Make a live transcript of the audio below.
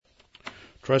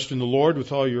Trust in the Lord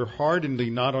with all your heart and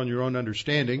lean not on your own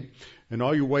understanding. In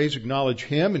all your ways acknowledge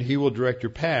Him, and He will direct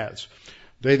your paths.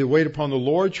 They that wait upon the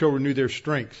Lord shall renew their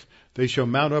strength. They shall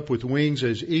mount up with wings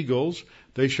as eagles.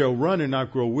 They shall run and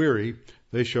not grow weary.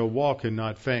 They shall walk and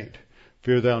not faint.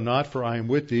 Fear thou not, for I am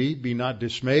with thee. Be not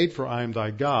dismayed, for I am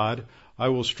thy God. I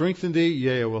will strengthen thee,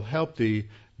 yea, I will help thee.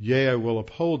 Yea, I will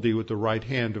uphold thee with the right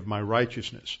hand of my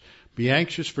righteousness. Be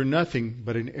anxious for nothing,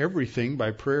 but in everything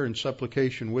by prayer and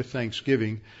supplication with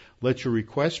thanksgiving, let your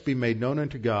requests be made known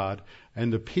unto God,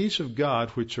 and the peace of God,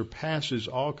 which surpasses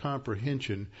all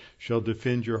comprehension, shall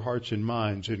defend your hearts and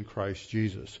minds in Christ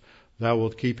Jesus. Thou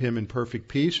wilt keep him in perfect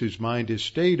peace, whose mind is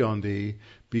stayed on thee,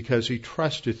 because he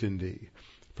trusteth in thee.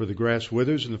 For the grass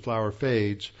withers and the flower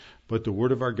fades, but the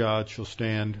word of our God shall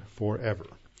stand forever.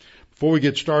 Before we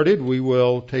get started, we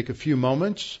will take a few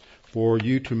moments for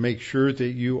you to make sure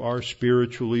that you are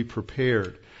spiritually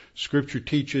prepared. Scripture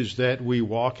teaches that we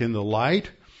walk in the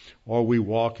light or we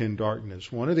walk in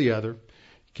darkness. One or the other.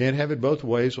 Can't have it both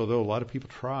ways, although a lot of people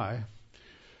try.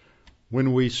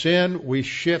 When we sin, we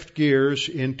shift gears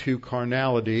into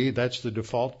carnality. That's the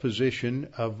default position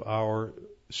of our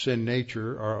sin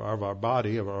nature, or of our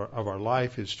body, of our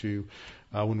life, is to,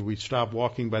 when we stop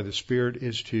walking by the Spirit,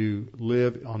 is to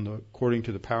live according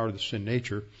to the power of the sin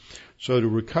nature. So to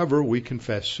recover, we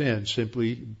confess sin.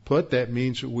 Simply put, that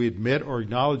means that we admit or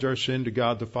acknowledge our sin to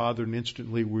God the Father, and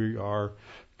instantly we are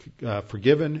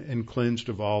forgiven and cleansed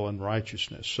of all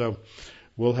unrighteousness. So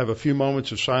we'll have a few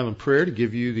moments of silent prayer to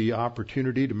give you the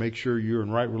opportunity to make sure you're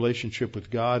in right relationship with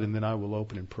God, and then I will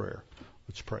open in prayer.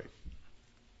 Let's pray.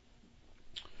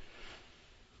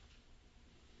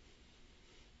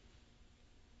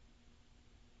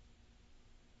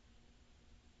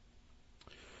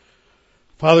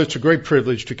 Father, it's a great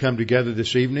privilege to come together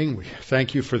this evening. We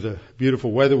thank you for the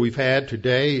beautiful weather we've had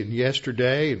today and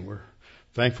yesterday, and we're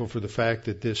thankful for the fact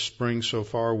that this spring so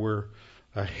far we're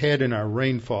ahead in our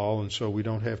rainfall, and so we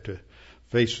don't have to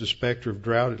face the specter of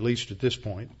drought, at least at this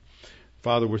point.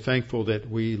 Father, we're thankful that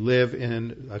we live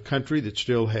in a country that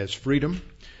still has freedom.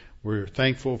 We're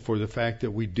thankful for the fact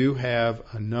that we do have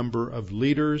a number of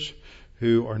leaders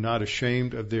who are not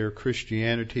ashamed of their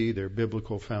Christianity, their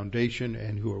biblical foundation,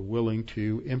 and who are willing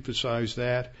to emphasize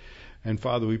that. And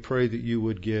Father, we pray that you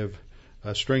would give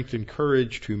strength and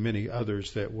courage to many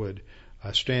others that would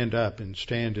stand up and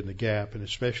stand in the gap. And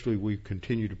especially we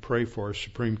continue to pray for our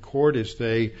Supreme Court as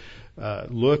they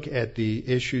look at the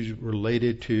issues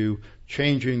related to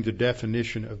changing the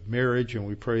definition of marriage. And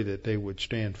we pray that they would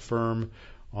stand firm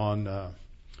on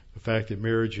the fact that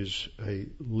marriage is a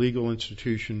legal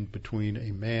institution between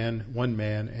one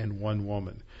man and one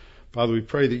woman. Father, we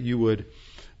pray that you would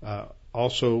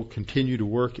also continue to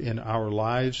work in our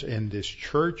lives and this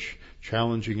church,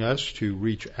 challenging us to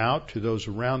reach out to those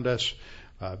around us,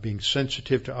 being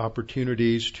sensitive to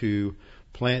opportunities to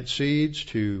plant seeds,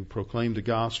 to proclaim the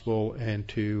gospel, and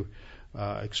to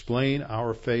explain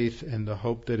our faith and the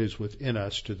hope that is within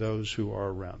us to those who are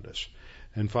around us.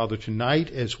 And Father, tonight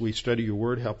as we study your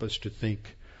word, help us to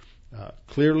think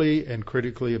clearly and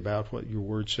critically about what your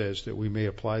word says, that we may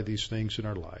apply these things in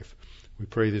our life. We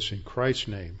pray this in Christ's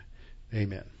name.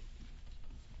 Amen.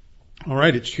 All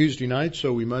right, it's Tuesday night,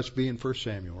 so we must be in 1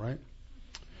 Samuel, right?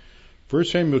 1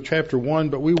 Samuel chapter 1,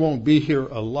 but we won't be here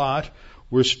a lot.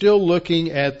 We're still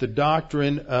looking at the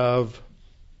doctrine of...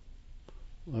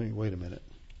 Wait a minute.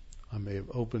 I may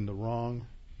have opened the wrong...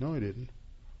 No, I didn't.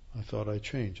 I thought I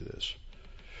changed this.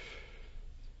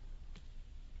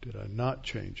 Did I not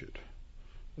change it?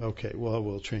 Okay, well,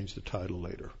 we'll change the title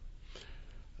later.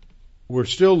 We're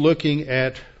still looking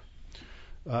at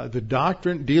the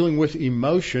doctrine dealing with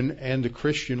emotion and the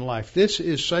Christian life. This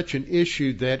is such an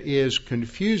issue that is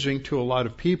confusing to a lot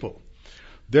of people.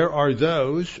 There are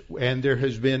those, and there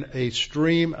has been a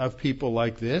stream of people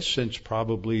like this since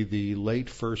probably the late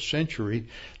first century,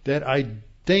 that I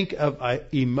think of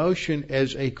emotion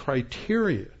as a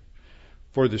criteria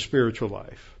for the spiritual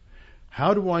life.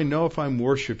 How do I know if I'm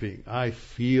worshiping? I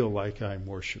feel like I'm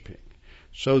worshiping.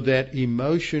 So that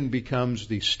emotion becomes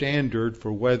the standard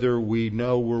for whether we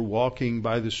know we're walking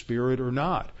by the Spirit or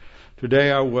not.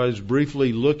 Today I was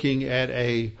briefly looking at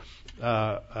a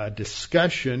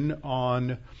discussion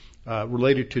on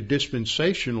related to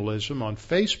dispensationalism on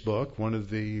Facebook, one of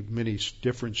the many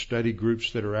different study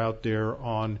groups that are out there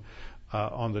on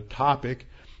the topic.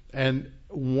 And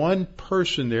one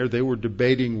person there, they were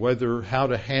debating how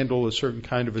to handle a certain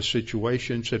kind of a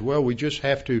situation, said, well, we just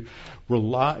have to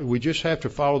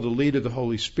follow the lead of the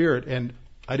Holy Spirit. And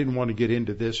I didn't want to get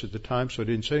into this at the time, so I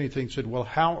didn't say anything. Said, well,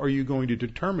 how are you going to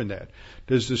determine that?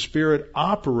 Does the Spirit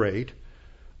operate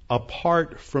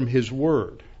apart from His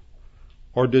Word?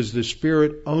 or does the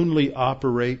Spirit only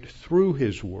operate through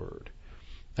His Word?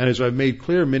 And as I've made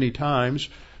clear many times,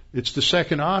 it's the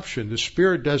second option. The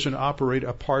Spirit doesn't operate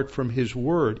apart from His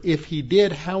Word. If He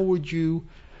did, how would you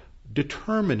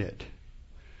determine it?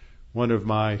 One of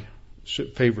my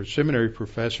favorite seminary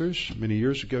professors many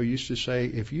years ago used to say,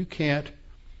 if you can't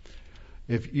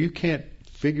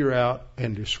figure out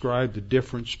and describe the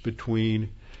difference between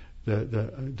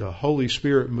the Holy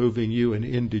Spirit moving you and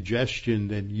indigestion,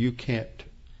 then you can't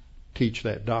teach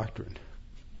that doctrine.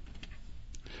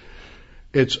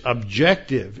 It's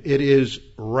objective. It is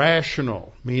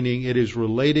rational, meaning it is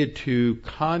related to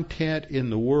content in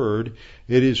the Word.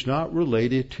 It is not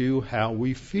related to how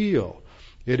we feel.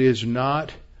 It is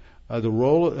not the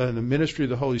role and the ministry of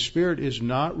the Holy Spirit is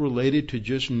not related to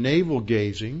just navel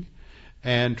gazing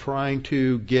and trying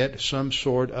to get some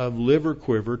sort of liver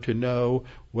quiver to know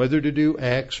whether to do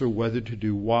X or whether to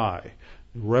do Y.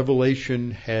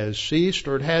 Revelation has ceased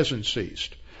or it hasn't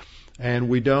ceased. And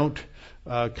we don't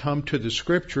come to the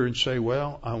Scripture and say,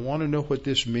 well, I want to know what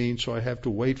this means, so I have to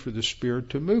wait for the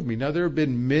Spirit to move me. Now, there have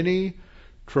been many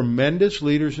tremendous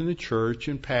leaders in the church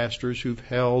and pastors who've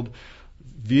held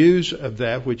views of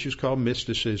that which is called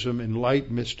mysticism and light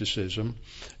mysticism,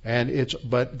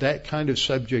 but that kind of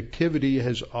subjectivity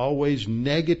has always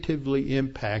negatively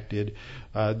impacted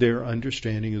their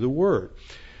understanding of the Word.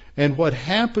 And what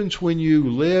happens when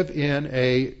you live in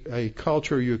a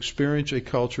culture, you experience a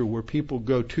culture where people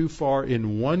go too far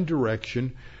in one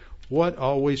direction, what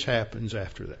always happens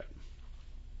after that?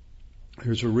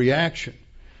 There's a reaction.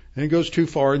 And it goes too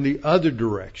far in the other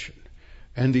direction.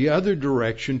 And the other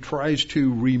direction tries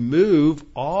to remove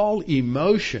all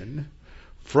emotion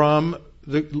from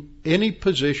any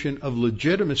position of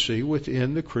legitimacy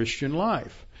within the Christian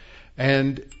life.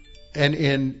 And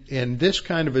in this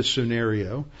kind of a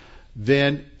scenario,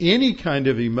 then any kind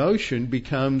of emotion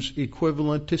becomes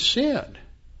equivalent to sin.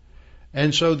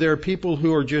 And so there are people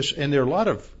who are and there are a lot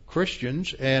of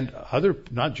Christians and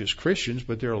not just Christians,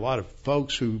 but there are a lot of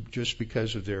folks who just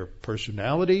because of their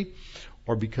personality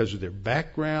or because of their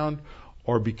background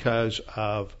or because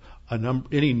of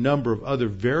any number of other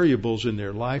variables in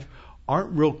their life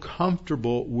aren't real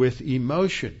comfortable with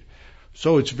emotion.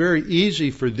 So it's very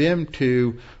easy for them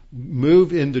to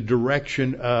move in the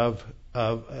direction of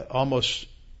almost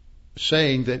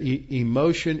saying that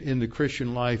emotion in the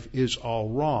Christian life is all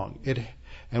wrong.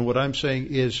 And what I'm saying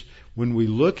is when we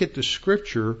look at the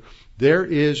Scripture, there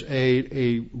is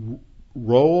a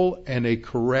role and a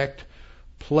correct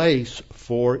place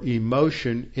for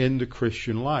emotion in the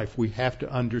Christian life. We have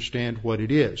to understand what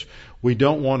it is. We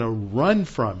don't want to run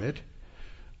from it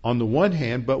on the one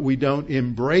hand, but we don't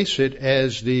embrace it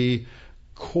as the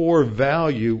core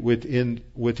value within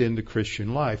the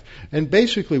Christian life. And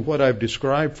basically what I've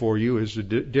described for you is the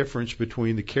difference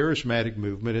between the charismatic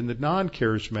movement and the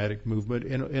non-charismatic movement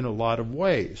in a lot of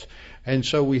ways. And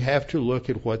so we have to look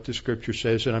at what the Scripture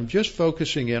says. And I'm just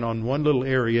focusing in on one little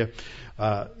area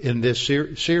in this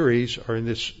series, or in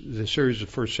this series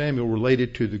of 1 Samuel,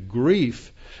 related to the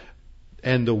grief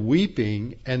and the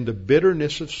weeping and the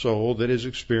bitterness of soul that is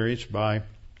experienced by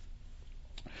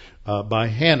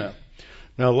Hannah.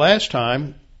 Now, last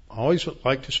time, I always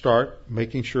like to start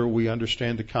making sure we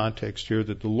understand the context here,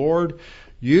 that the Lord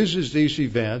uses these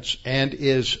events and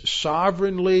is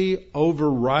sovereignly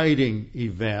overriding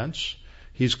events.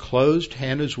 He's closed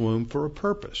Hannah's womb for a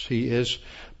purpose. He is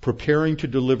preparing to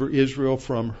deliver Israel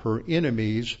from her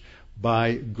enemies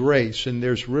by grace. And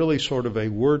there's really sort of a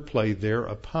wordplay there,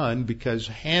 a pun, because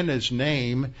Hannah's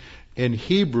name in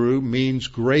Hebrew means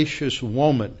gracious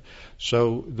woman.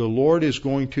 So the Lord is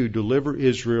going to deliver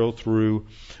Israel through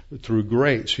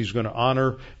grace. He's going to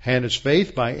honor Hannah's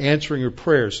faith by answering her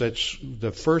prayers. That's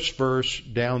the first verse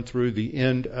down through the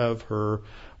end of her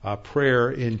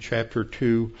prayer in chapter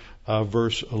 2,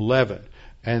 verse 11.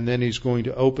 And then he's going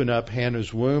to open up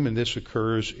Hannah's womb, and this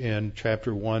occurs in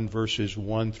chapter 1, verses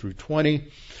 1 through 20.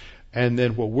 And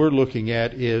then what we're looking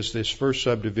at is this first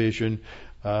subdivision.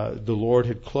 The Lord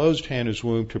had closed Hannah's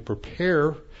womb to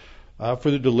prepare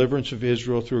for the deliverance of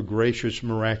Israel through a gracious,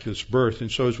 miraculous birth. And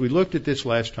so as we looked at this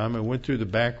last time, I went through the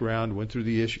background, went through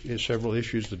the several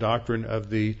issues, the doctrine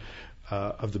of the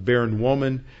barren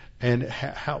woman, and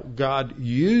how God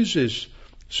uses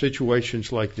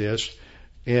situations like this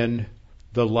in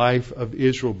the life of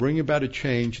Israel, bring about a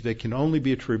change that can only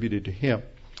be attributed to Him.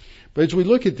 But as we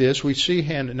look at this, we see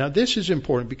Hannah. Now this is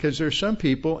important because there are some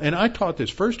people, and I taught this,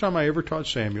 first time I ever taught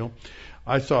Samuel,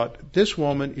 I thought, this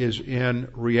woman is in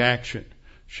reaction.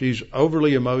 She's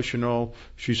overly emotional.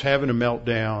 She's having a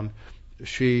meltdown.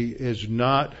 She is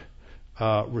not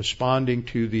responding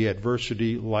to the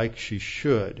adversity like she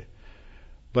should.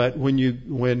 But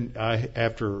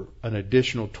after an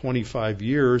additional 25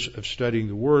 years of studying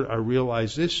the Word, I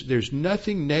realized there's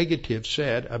nothing negative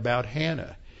said about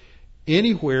Hannah.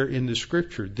 Anywhere in the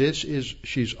Scripture,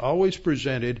 she's always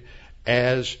presented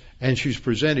and she's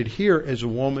presented here as a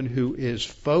woman who is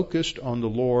focused on the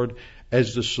Lord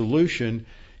as the solution,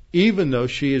 even though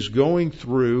she is going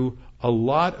through a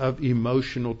lot of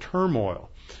emotional turmoil.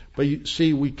 But you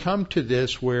see, we come to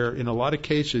this where in a lot of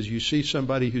cases you see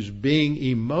somebody who's being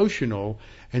emotional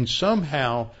and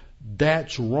somehow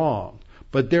that's wrong.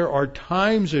 But there are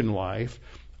times in life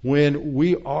when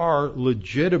we are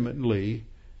legitimately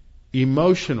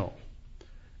emotional.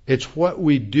 It's what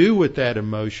we do with that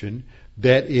emotion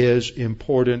that is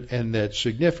important and that's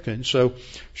significant. So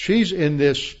she's in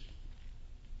this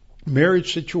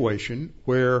marriage situation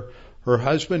where her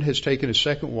husband has taken a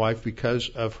second wife because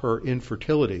of her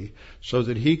infertility so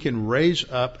that he can raise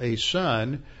up a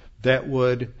son that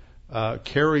would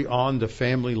carry on the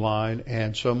family line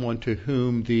and someone to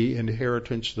whom the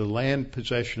inheritance, the land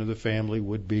possession of the family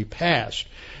would be passed.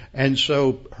 And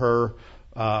so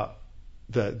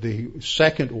the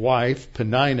second wife,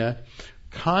 Peninnah,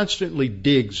 constantly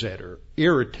digs at her,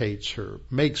 irritates her,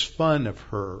 makes fun of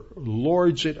her,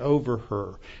 lords it over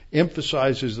her,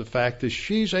 emphasizes the fact that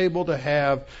she's able to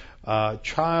have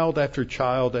child after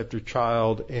child after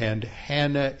child, and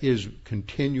Hannah is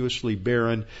continuously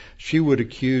barren. She would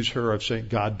accuse her of saying,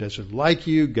 God doesn't like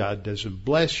you, God doesn't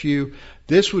bless you.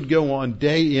 This would go on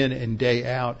day in and day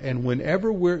out, and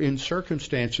whenever we're in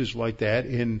circumstances like that,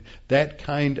 in that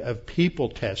kind of people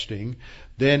testing,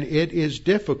 then it is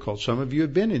difficult. Some of you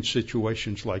have been in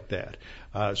situations like that.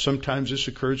 Sometimes this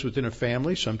occurs within a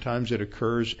family. Sometimes it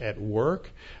occurs at work.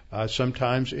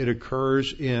 Sometimes it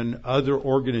occurs in other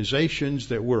organizations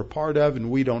that we're a part of, and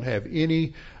we don't have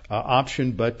any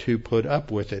option but to put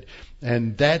up with it.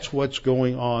 And that's what's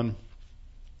going on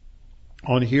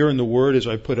here in the Word, as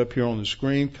I put up here on the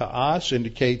screen. Ka'as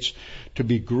indicates to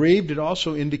be grieved. It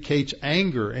also indicates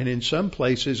anger. And in some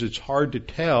places it's hard to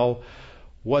tell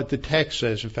what the text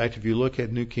says. In fact, if you look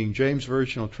at New King James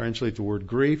Version, it'll translate the word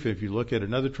grief. If you look at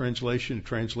another translation, it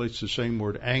translates the same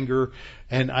word, anger.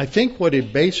 And I think what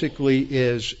it basically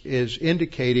is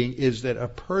indicating is that a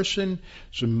person's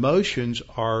emotions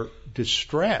are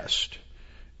distressed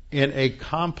in a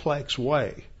complex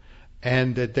way,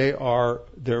 and that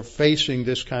they're facing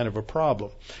this kind of a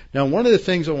problem. Now, one of the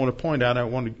things I want to point out, I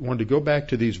wanted to go back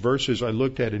to these verses I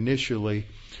looked at initially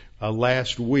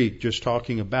last week, just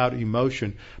talking about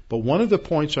emotion. But one of the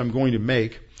points I'm going to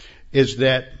make is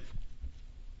that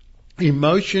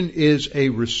emotion is a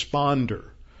responder.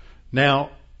 Now,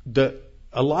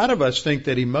 a lot of us think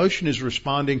that emotion is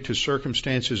responding to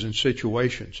circumstances and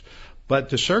situations, but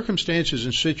the circumstances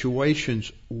and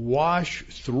situations wash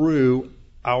through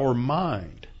our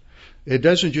mind. It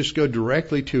doesn't just go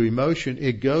directly to emotion,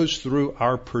 it goes through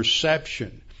our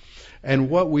perception.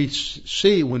 And what we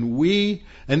see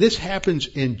and this happens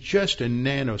in just a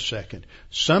nanosecond.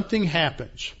 Something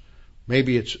happens.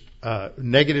 Maybe it's a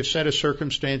negative set of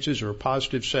circumstances or a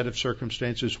positive set of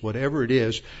circumstances, whatever it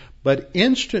is. But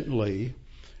instantly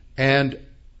and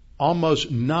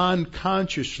almost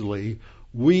non-consciously,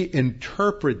 we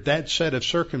interpret that set of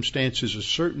circumstances a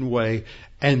certain way,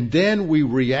 and then we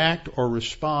react or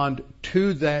respond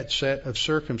to that set of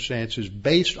circumstances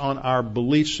based on our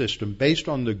belief system, based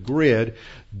on the grid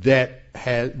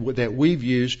that we've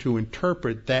used to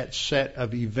interpret that set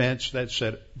of events, that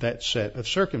set of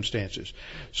circumstances.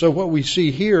 So what we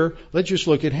see here, let's just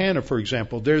look at Hannah, for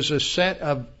example. There's a set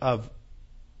of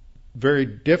very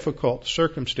difficult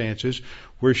circumstances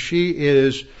where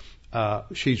she's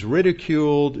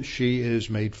ridiculed, she is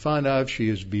made fun of, she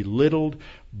is belittled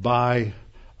by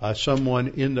someone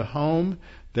in the home.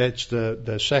 That's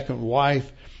the second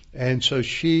wife. And so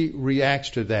she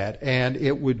reacts to that. And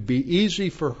it would be easy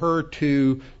for her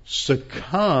to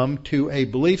succumb to a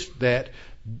belief that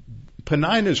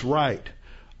Peninnah's right.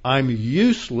 I'm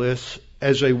useless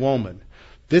as a woman.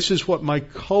 This is what my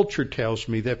culture tells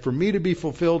me, that for me to be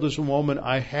fulfilled as a woman,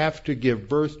 I have to give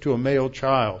birth to a male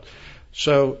child.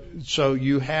 So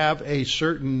you have a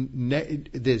certain,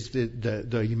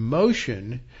 the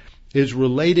emotion is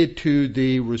related to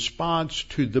the response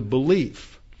to the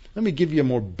belief. Let me give you a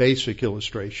more basic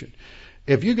illustration.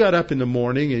 If you got up in the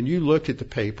morning and you looked at the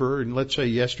paper, and let's say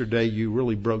yesterday you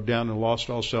really broke down and lost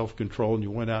all self-control and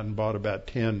you went out and bought about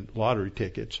 10 lottery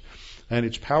tickets, and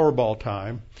it's Powerball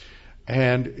time,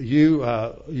 and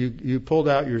you pulled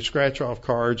out your scratch-off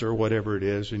cards or whatever it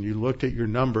is, and you looked at your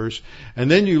numbers, and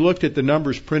then you looked at the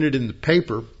numbers printed in the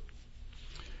paper,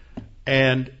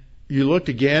 and you looked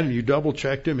again, and you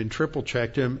double-checked them and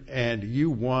triple-checked them, and you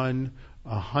won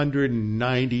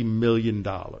 $190 million.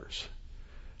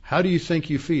 How do you think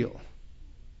you feel?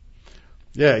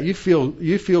 Yeah, you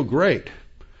feel great.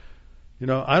 You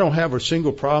know, I don't have a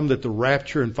single problem that the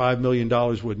rapture and $5 million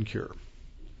wouldn't cure.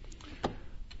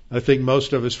 I think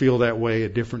most of us feel that way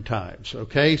at different times.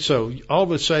 Okay, so all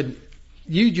of a sudden,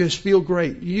 you just feel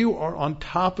great. You are on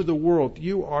top of the world.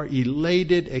 You are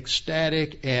elated,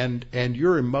 ecstatic, and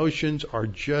your emotions are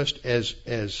just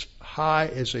as high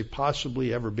as they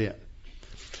possibly ever been.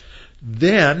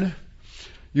 Then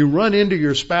you run into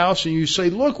your spouse and you say,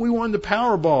 "Look, we won the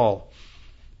Powerball."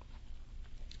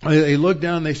 They look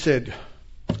down and they said,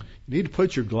 "You need to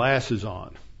put your glasses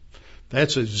on.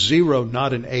 That's a 0,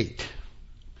 not an 8.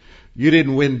 You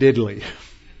didn't win diddly."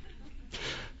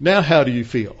 Now how do you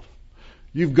feel?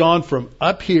 You've gone from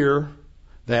up here,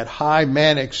 that high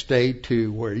manic state,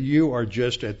 to where you are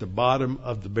just at the bottom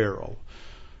of the barrel.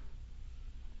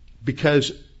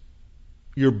 Because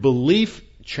your belief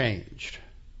changed.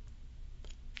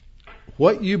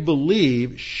 What you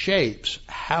believe shapes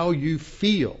how you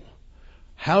feel.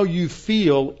 How you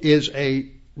feel is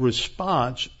a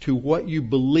response to what you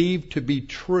believe to be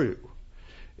true.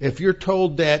 If you're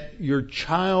told that your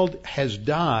child has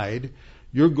died,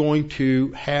 you're going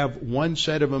to have one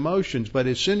set of emotions. But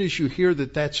as soon as you hear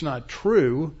that that's not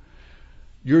true,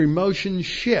 your emotions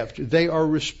shift. They are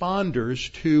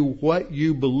responders to what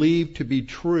you believe to be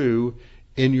true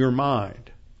in your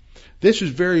mind. This is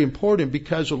very important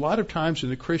because a lot of times in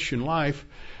the Christian life,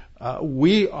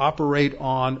 we operate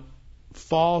on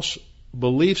false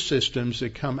belief systems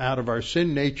that come out of our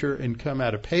sin nature and come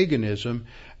out of paganism,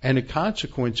 and the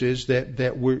consequence is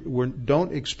that we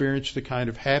don't experience the kind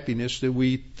of happiness that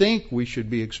we think we should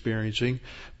be experiencing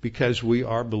because we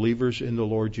are believers in the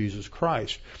Lord Jesus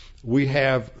Christ. We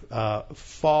have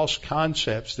false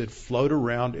concepts that float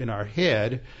around in our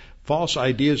head, false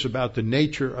ideas about the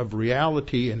nature of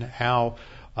reality and how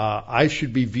I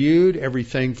should be viewed,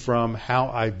 everything from how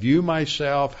I view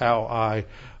myself, how I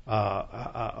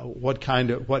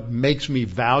what makes me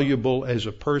valuable as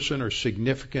a person or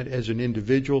significant as an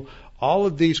individual. All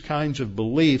of these kinds of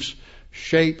beliefs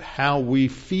shape how we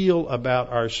feel about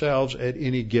ourselves at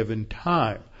any given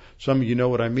time. Some of you know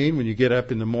what I mean when you get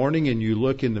up in the morning and you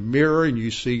look in the mirror and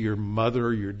you see your mother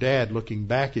or your dad looking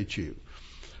back at you.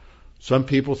 Some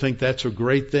people think that's a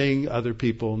great thing, other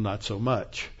people not so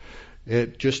much.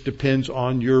 It just depends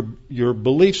on your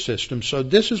belief system. So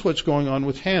this is what's going on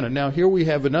with Hannah. Now here we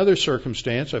have another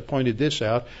circumstance. I pointed this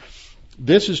out.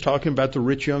 This is talking about the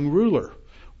rich young ruler.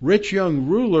 Rich young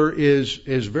ruler is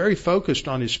very focused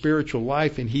on his spiritual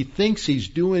life, and he thinks he's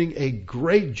doing a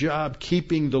great job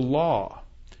keeping the law.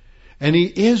 And he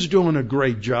is doing a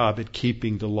great job at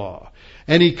keeping the law.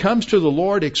 And he comes to the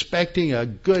Lord expecting a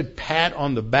good pat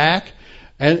on the back,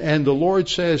 and the Lord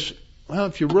says, "Well,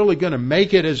 if you're really going to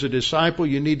make it as a disciple,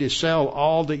 you need to sell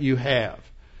all that you have."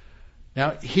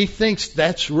 Now, he thinks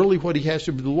that's really what he has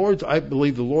to do. I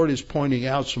believe the Lord is pointing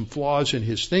out some flaws in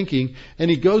his thinking,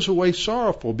 and he goes away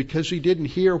sorrowful because he didn't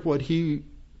hear what he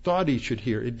thought he should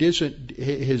hear.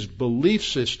 His belief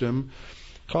system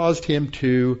caused him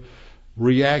to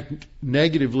react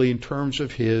negatively in terms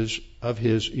of his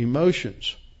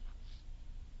emotions.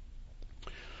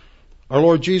 Our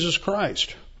Lord Jesus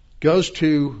Christ goes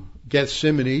to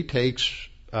Gethsemane, takes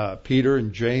Peter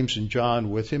and James and John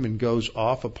with him, and goes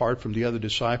off apart from the other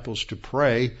disciples to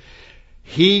pray.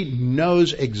 He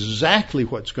knows exactly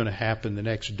what's going to happen the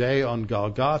next day on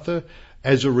Golgotha.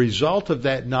 As a result of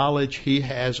that knowledge, he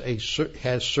has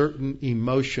certain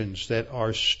emotions that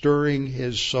are stirring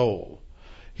his soul.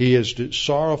 He is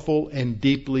sorrowful and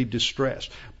deeply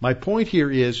distressed. My point here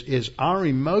is our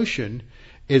emotion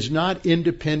is not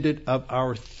independent of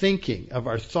our thinking, of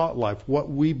our thought life, what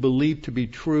we believe to be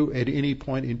true at any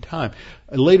point in time.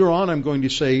 Later on, I'm going to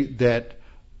say that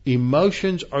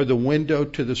emotions are the window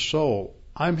to the soul.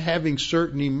 I'm having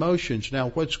certain emotions. Now,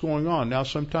 what's going on? Now,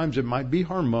 sometimes it might be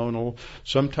hormonal.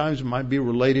 Sometimes it might be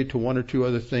related to one or two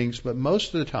other things. But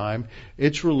most of the time,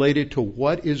 it's related to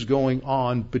what is going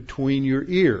on between your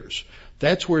ears.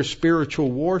 That's where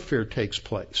spiritual warfare takes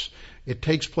place. It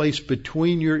takes place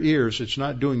between your ears. It's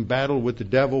not doing battle with the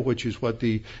devil, which is what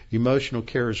the emotional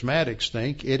charismatics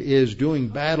think. It is doing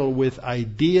battle with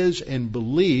ideas and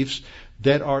beliefs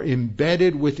that are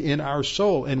embedded within our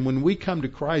soul. And when we come to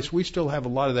Christ, we still have a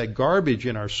lot of that garbage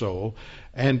in our soul.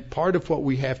 And part of what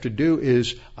we have to do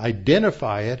is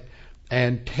identify it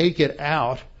and take it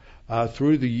out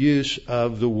through the use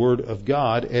of the Word of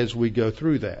God as we go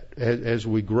through that, as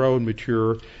we grow and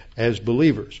mature as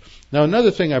believers. Now,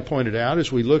 another thing I pointed out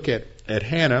as we look at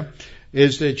Hannah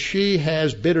is that she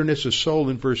has bitterness of soul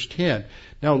in verse 10.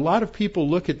 Now, a lot of people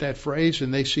look at that phrase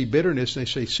and they see bitterness and they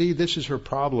say, see, this is her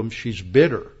problem. She's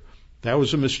bitter. That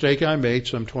was a mistake I made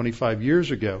some 25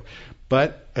 years ago.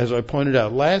 But as I pointed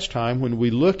out last time, when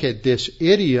we look at this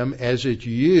idiom as it's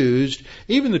used,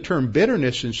 even the term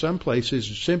bitterness in some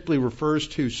places simply refers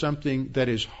to something that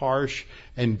is harsh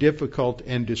and difficult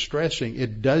and distressing.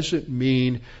 It doesn't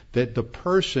mean that the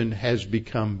person has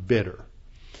become bitter.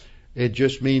 It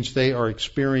just means they are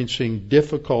experiencing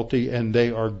difficulty and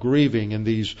they are grieving. And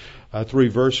these 3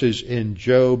 verses in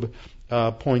Job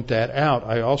point that out.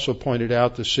 I also pointed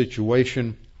out the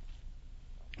situation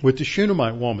with the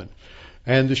Shunammite woman.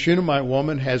 And the Shunammite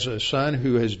woman has a son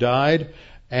who has died,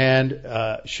 and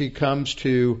she comes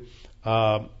to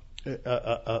Elisha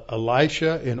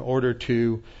in order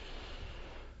to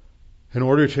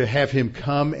have him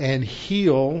come and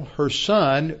heal her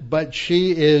son, but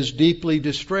she is deeply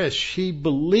distressed. She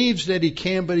believes that he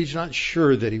can, but he's not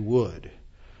sure that he would.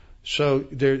 So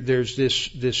there's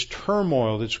this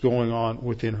turmoil that's going on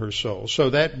within her soul.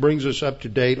 So that brings us up to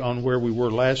date on where we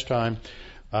were last time.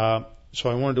 So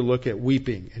I wanted to look at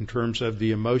weeping in terms of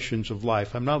the emotions of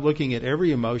life. I'm not looking at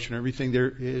every emotion, everything there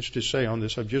is to say on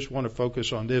this. I just want to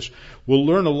focus on this. We'll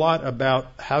learn a lot about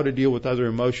how to deal with other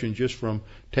emotions just from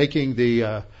taking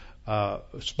the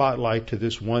spotlight to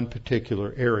this one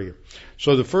particular area.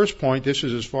 So the first point, this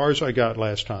is as far as I got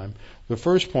last time. The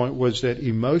first point was that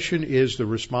emotion is the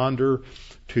responder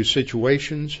to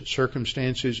situations,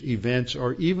 circumstances, events,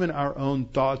 or even our own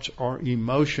thoughts or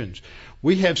emotions.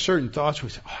 We have certain thoughts. We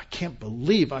say, I can't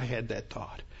believe I had that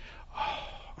thought. Oh,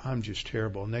 I'm just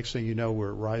terrible. Next thing you know,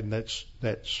 we're riding that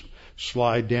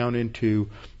slide down into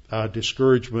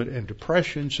discouragement and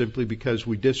depression simply because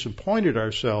we disappointed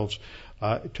ourselves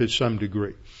to some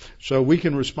degree. So we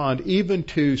can respond even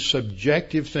to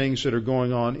subjective things that are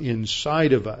going on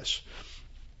inside of us.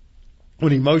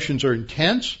 When emotions are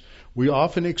intense, we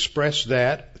often express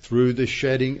that through the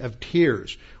shedding of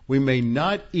tears. We may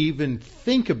not even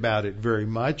think about it very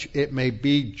much. It may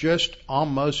be just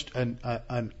almost an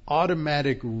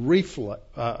automatic reflex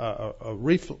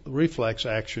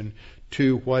action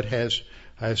to what has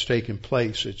taken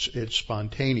place. It's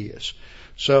spontaneous.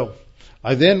 So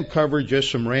I then covered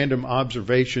just some random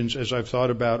observations as I've thought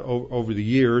about over the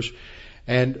years.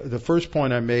 And the first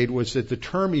point I made was that the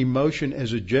term emotion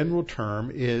as a general term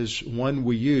is one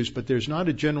we use, but there's not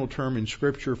a general term in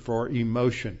Scripture for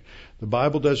emotion. The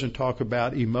Bible doesn't talk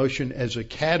about emotion as a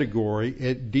category.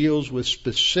 It deals with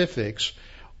specifics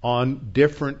on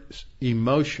different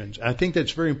emotions. I think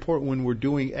that's very important when we're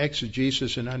doing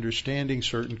exegesis and understanding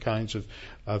certain kinds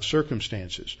of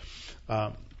circumstances.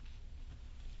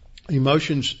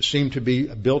 Emotions seem to be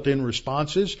built-in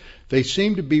responses. They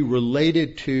seem to be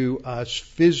related to us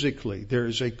physically. There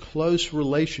is a close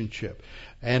relationship.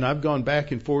 And I've gone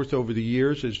back and forth over the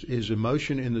years. Is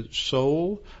emotion in the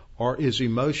soul, or is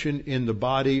emotion in the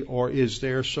body, or is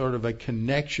there sort of a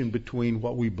connection between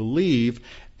what we believe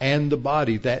and the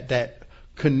body? That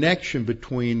connection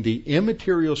between the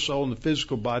immaterial soul and the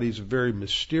physical body is a very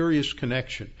mysterious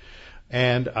connection.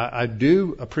 And I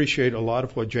do appreciate a lot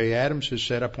of what Jay Adams has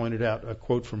said. I pointed out a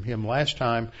quote from him last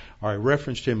time, or I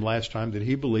referenced him last time, that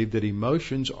he believed that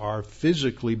emotions are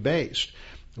physically based.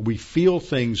 We feel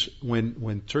things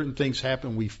when certain things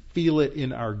happen. We feel it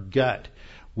in our gut.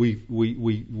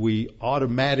 We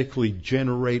automatically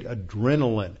generate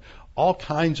adrenaline. All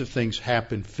kinds of things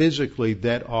happen physically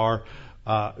that are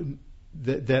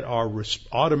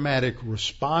automatic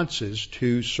responses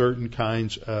to certain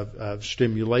kinds of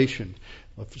stimulation.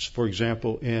 For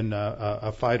example, in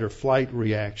a fight or flight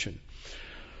reaction.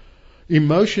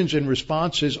 Emotions and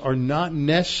responses are not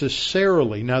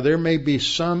necessarily, now there may be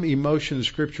some emotion the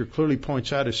Scripture clearly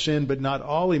points out as sin, but not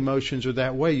all emotions are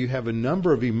that way. You have a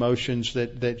number of emotions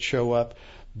that show up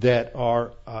that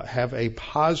have a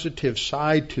positive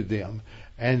side to them.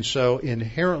 And so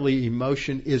inherently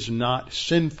emotion is not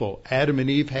sinful. Adam and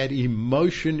Eve had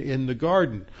emotion in the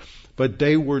garden, but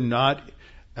they were not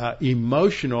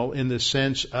emotional in the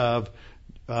sense of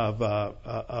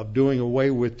doing away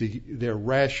with their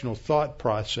rational thought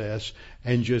process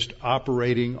and just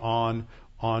operating on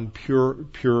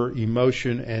pure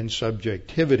emotion and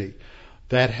subjectivity.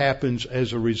 That happens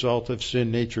as a result of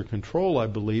sin nature control, I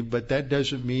believe, but that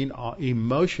doesn't mean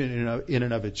emotion in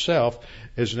and of itself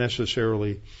is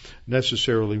necessarily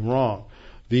wrong.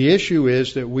 The issue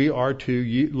is that we are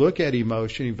to look at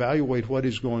emotion, evaluate what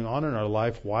is going on in our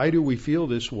life. Why do we feel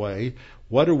this way?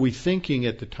 What are we thinking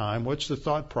at the time? What's the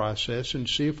thought process? And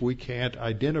see if we can't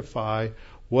identify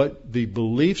what the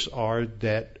beliefs are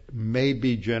that may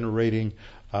be generating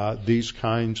these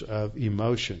kinds of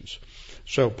emotions.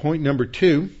 So point number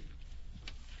 2,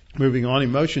 moving on,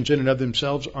 emotions in and of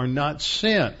themselves are not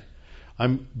sin.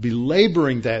 I'm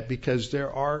belaboring that because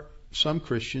there are some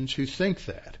Christians who think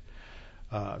that.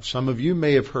 Some of you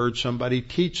may have heard somebody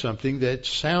teach something that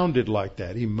sounded like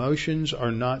that. Emotions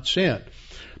are not sin.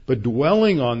 But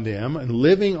dwelling on them and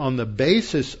living on the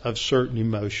basis of certain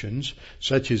emotions,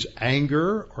 such as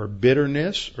anger or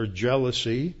bitterness or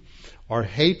jealousy or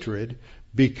hatred,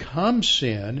 becomes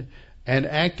sin, and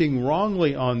acting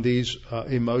wrongly on these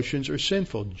emotions are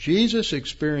sinful. Jesus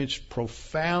experienced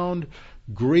profound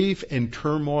grief and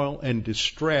turmoil and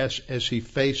distress as he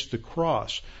faced the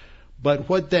cross. But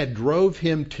what that drove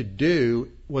him to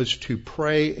do was to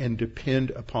pray and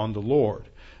depend upon the Lord,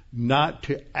 not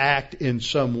to act in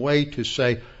some way to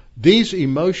say, these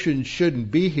emotions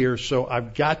shouldn't be here, so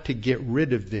I've got to get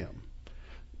rid of them.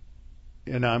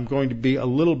 And I'm going to be a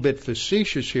little bit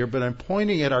facetious here, but I'm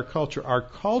pointing at our culture. Our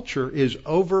culture is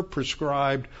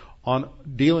over-prescribed on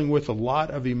dealing with a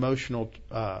lot of emotional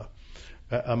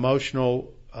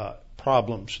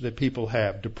problems that people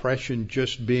have, depression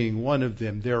just being one of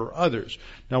them. There are others.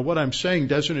 Now, what I'm saying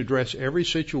doesn't address every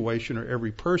situation or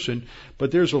every person,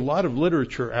 but there's a lot of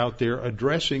literature out there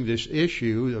addressing this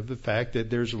issue of the fact that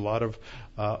there's a lot of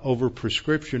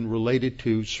overprescription related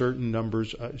to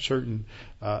certain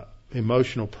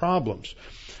emotional problems.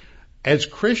 As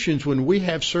Christians, when we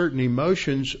have certain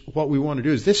emotions, what we want to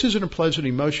do is, this isn't a pleasant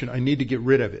emotion, I need to get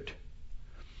rid of it.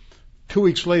 2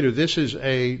 weeks later, this is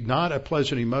not a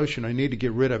pleasant emotion, I need to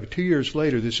get rid of it. 2 years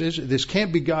later, this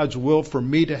can't be God's will for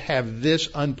me to have this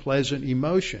unpleasant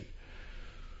emotion.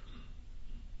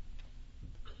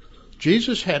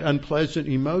 Jesus had unpleasant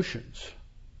emotions.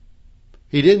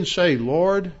 He didn't say,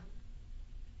 Lord,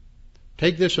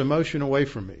 take this emotion away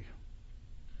from me.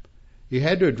 You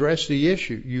had to address the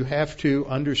issue. You have to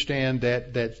understand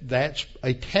that's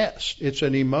a test. It's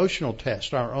an emotional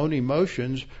test. Our own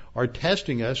emotions are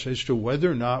testing us as to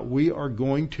whether or not we are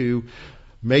going to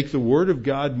make the Word of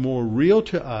God more real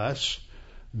to us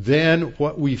than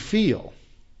what we feel,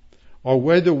 or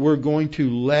whether we're going to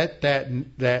let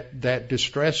that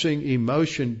distressing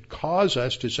emotion cause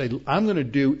us to say, I'm going to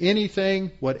do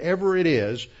anything, whatever it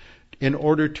is, in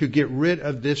order to get rid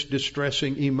of this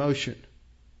distressing emotion.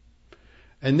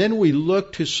 And then we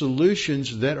look to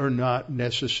solutions that are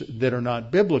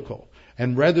not biblical.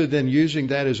 And rather than using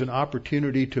that as an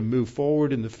opportunity to move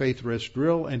forward in the faith rest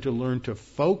drill and to learn to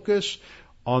focus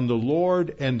on the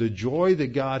Lord and the joy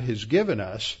that God has given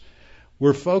us,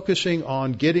 we're focusing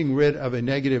on getting rid of a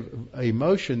negative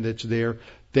emotion that's there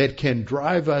that can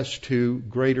drive us to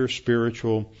greater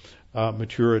spiritual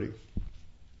maturity.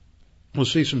 We'll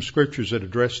see some scriptures that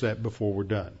address that before we're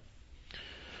done.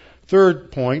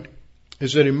 Third point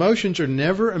is that emotions are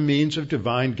never a means of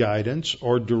divine guidance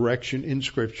or direction in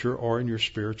Scripture or in your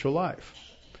spiritual life.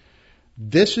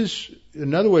 This is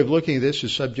another way of looking at this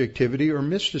is subjectivity or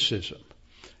mysticism.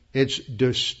 It's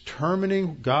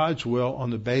determining God's will on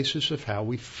the basis of how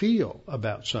we feel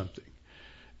about something,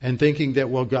 and thinking that,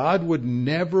 well, God would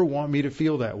never want me to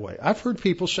feel that way. I've heard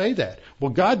people say that.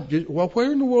 Well,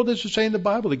 where in the world does it say in the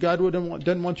Bible that God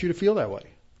doesn't want you to feel that way?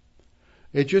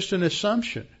 It's just an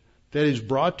assumption that is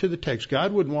brought to the text.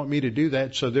 God wouldn't want me to do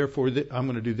that, so therefore I'm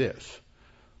going to do this.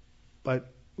 But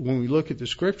when we look at the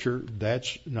Scripture,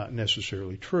 that's not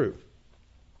necessarily true.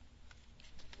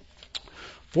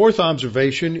 Fourth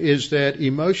observation is that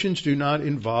emotions do not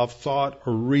involve thought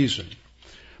or reason,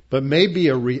 but may be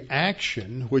a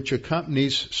reaction which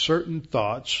accompanies certain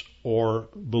thoughts or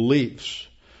beliefs.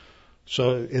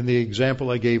 So in the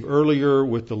example I gave earlier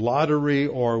with the lottery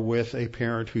or with a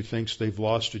parent who thinks they've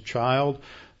lost a child,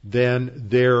 then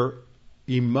their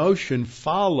emotion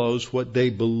follows what they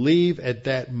believe at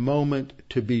that moment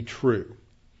to be true.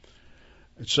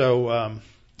 So,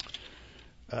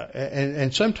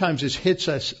 and sometimes it hits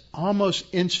us almost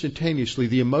instantaneously.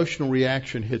 The emotional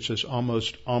reaction hits us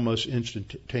almost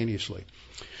instantaneously.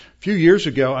 A few years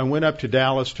ago, I went up to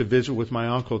Dallas to visit with my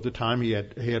uncle. At the time, he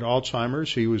had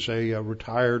Alzheimer's. He was a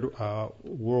retired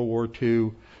World War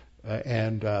II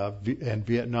and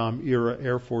Vietnam era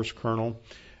Air Force colonel.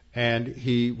 And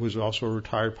he was also a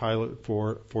retired pilot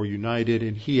for United,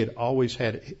 and he had always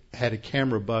had a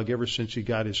camera bug ever since he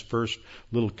got his first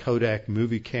little Kodak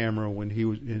movie camera when he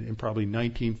was in probably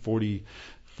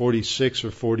 1946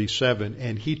 or 47.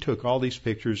 And he took all these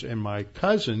pictures, and my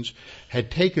cousins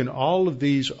had taken all of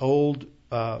these old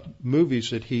movies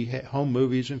that he had, home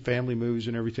movies and family movies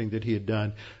and everything that he had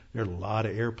done. There are a lot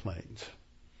of airplanes.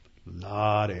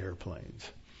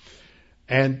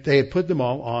 And they had put them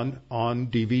all on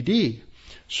DVD.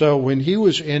 So when he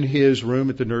was in his room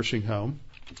at the nursing home,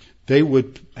 they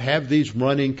would have these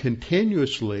running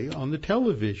continuously on the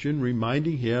television,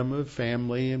 reminding him of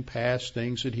family and past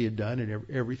things that he had done and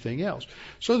everything else.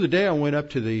 So the day I went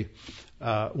up to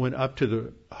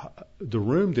the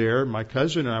room there, my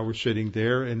cousin and I were sitting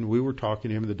there, and we were talking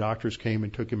to him. The doctors came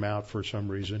and took him out for some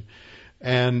reason,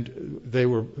 and they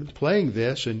were playing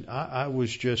this, and I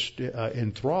was just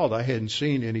enthralled. I hadn't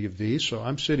seen any of these, so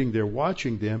I'm sitting there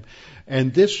watching them,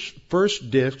 and this first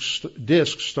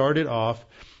disc started off.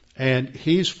 And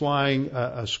he's flying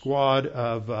a squad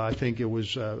of, I think it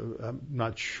was, I'm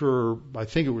not sure, I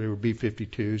think it were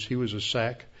B-52s. He was a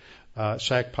SAC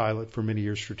pilot for many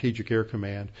years, Strategic Air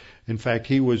Command. In fact,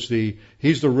 he's the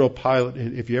real pilot.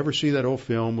 If you ever see that old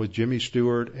film with Jimmy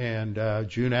Stewart and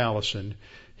June Allison,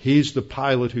 he's the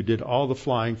pilot who did all the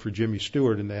flying for Jimmy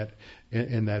Stewart in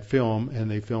that film, and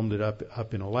they filmed it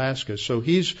up in Alaska. So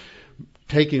he's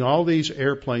taking all these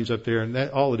airplanes up there, and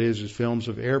that all it is films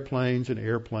of airplanes and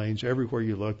airplanes. Everywhere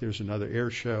you look, there's another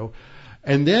air show.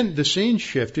 And then the scene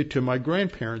shifted to my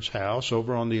grandparents' house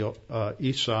over on the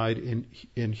east side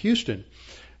in Houston.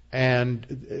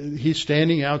 And he's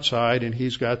standing outside, and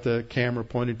he's got the camera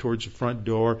pointed towards the front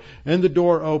door, and the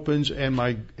door opens, and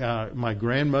my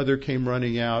grandmother came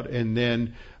running out, and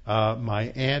then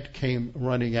my aunt came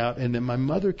running out, and then my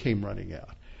mother came running out.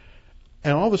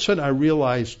 And all of a sudden I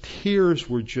realized tears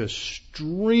were just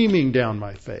streaming down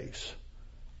my face.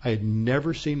 I had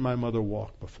never seen my mother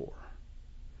walk before.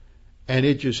 And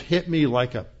it just hit me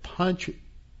like a punch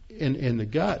in the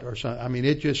gut or something. I mean,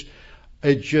 it just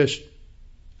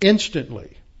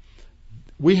instantly.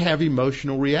 We have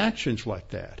emotional reactions like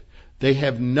that. They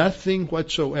have nothing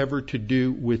whatsoever to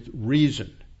do with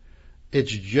reason.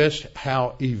 It's just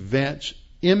how events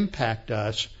impact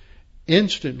us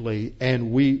instantly,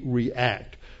 and we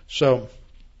react. So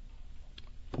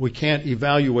we can't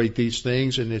evaluate these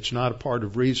things, and it's not a part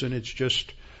of reason. It's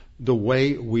just the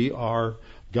way we are.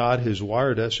 God has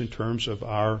wired us in terms of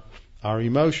our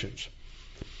emotions.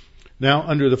 Now,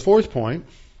 under the fourth point,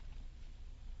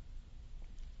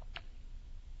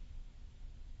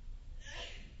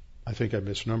 I think I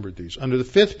misnumbered these. Under the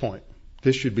fifth point,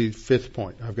 this should be fifth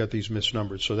point. I've got these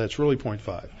misnumbered, so that's really point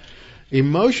 5.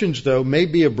 Emotions, though, may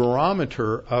be a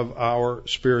barometer of our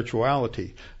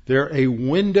spirituality. They're a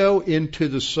window into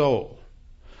the soul.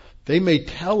 They may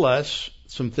tell us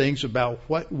some things about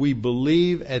what we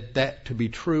believe to be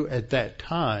true at that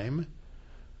time,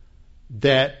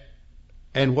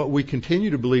 and what we continue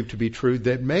to believe to be true,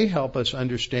 that may help us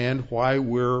understand why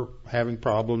we're having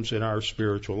problems in our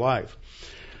spiritual life.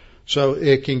 So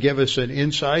it can give us an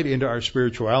insight into our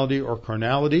spirituality or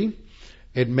carnality.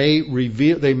 They may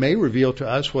reveal to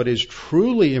us what is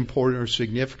truly important or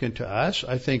significant to us.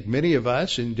 I think many of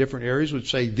us in different areas would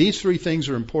say these 3 things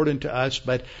are important to us,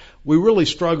 but we really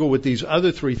struggle with these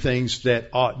other 3 things that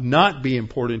ought not be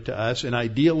important to us, and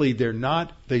ideally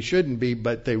they shouldn't be,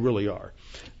 but they really are.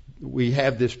 We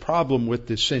have this problem with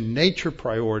the sin nature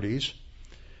priorities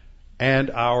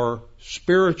and our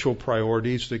spiritual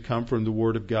priorities that come from the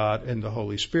Word of God and the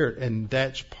Holy Spirit, and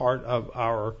that's part of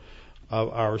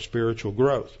our spiritual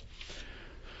growth.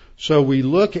 So we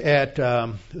look at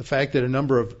the fact that a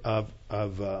number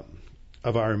of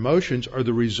our emotions are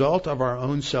the result of our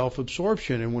own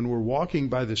self-absorption, and when we're walking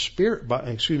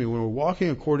when we're walking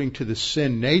according to the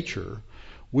sin nature,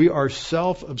 we are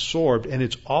self-absorbed, and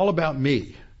it's all about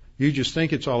me. You just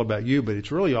think it's all about you, but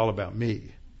it's really all about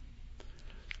me.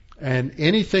 And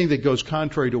anything that goes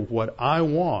contrary to what I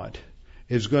want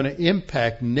is going to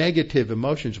impact negative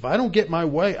emotions. If I don't get my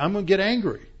way, I'm going to get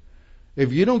angry.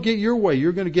 If you don't get your way,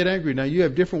 you're going to get angry. Now, you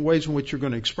have different ways in which you're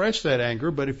going to express that anger,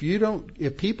 but if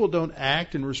people don't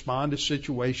act and respond to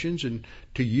situations and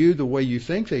to you the way you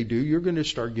think they do, you're going to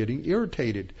start getting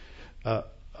irritated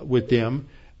with them,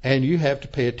 and you have to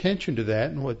pay attention to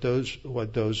that and what those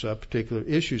particular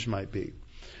issues might be.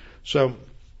 So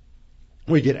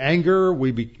we get angry,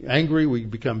 we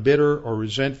become bitter or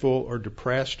resentful or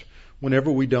depressed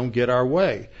whenever we don't get our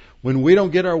way. When we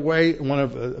don't get our way, one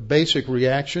of the basic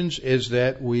reactions is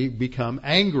that we become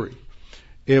angry.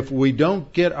 If we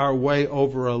don't get our way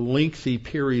over a lengthy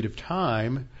period of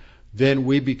time, then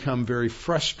we become very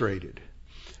frustrated.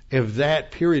 If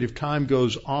that period of time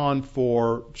goes on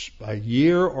for a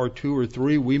year or 2 or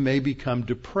 3, we may become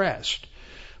depressed.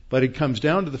 But it comes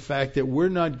down to the fact that we're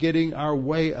not getting our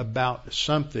way about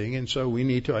something, and so we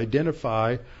need to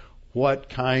identify what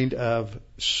kind of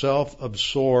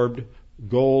self-absorbed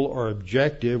goal or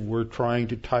objective we're trying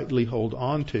to tightly hold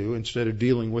on to instead of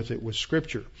dealing with it with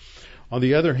Scripture. On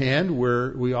the other hand,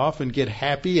 we often get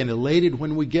happy and elated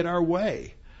when we get our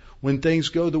way, when things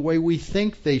go the way we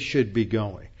think they should be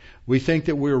going. We think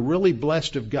that we're really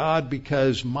blessed of God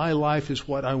because my life is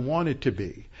what I want it to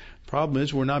be. Problem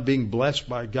is, we're not being blessed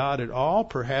by God at all.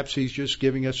 Perhaps He's just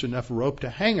giving us enough rope to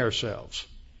hang ourselves.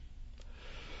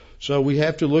 So we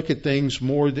have to look at things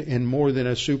in more than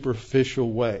a superficial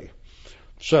way.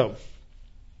 So,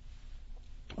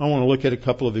 I want to look at a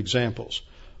couple of examples.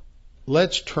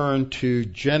 Let's turn to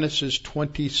Genesis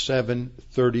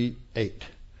 27:38.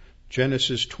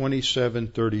 Genesis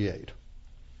 27:38.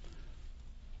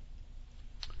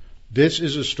 This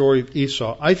is a story of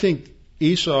Esau. I think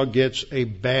Esau gets a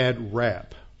bad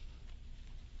rap.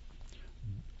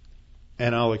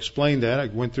 And I'll explain that. I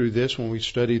went through this when we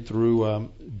studied through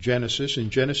Genesis. In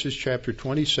Genesis chapter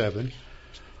 27,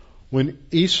 when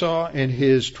Esau and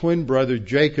his twin brother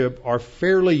Jacob are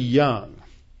fairly young.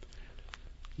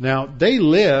 Now, they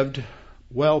lived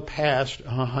well past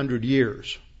 100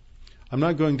 years. I'm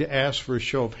not going to ask for a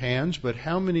show of hands, but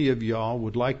how many of y'all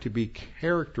would like to be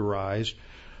characterized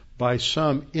by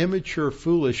some immature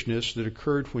foolishness that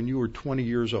occurred when you were 20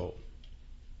 years old?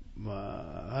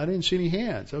 I didn't see any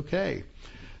hands. Okay.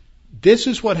 This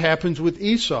is what happens with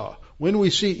Esau. When we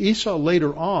see Esau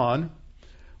later on,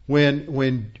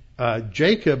 when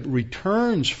Jacob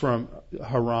returns from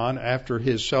Haran after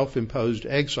his self-imposed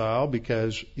exile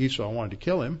because Esau wanted to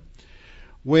kill him,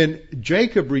 when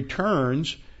Jacob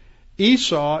returns,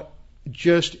 Esau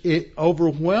it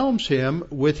overwhelms him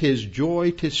with his joy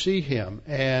to see him,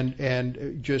 and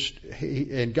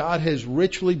God has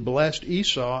richly blessed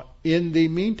Esau in the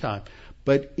meantime.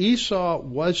 But Esau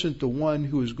wasn't the one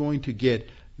who was going to get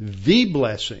the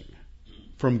blessing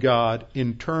from God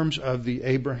in terms of the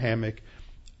Abrahamic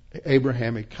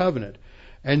covenant.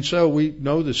 And so we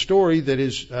know the story that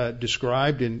is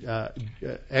described in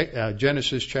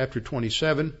Genesis chapter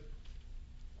 27.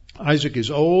 Isaac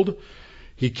is old.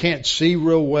 He can't see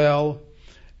real well,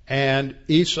 and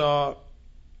Esau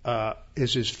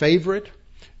is his favorite.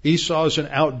 Esau is an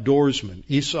outdoorsman.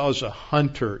 Esau is a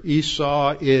hunter.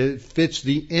 Esau fits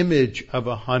the image of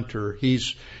a hunter.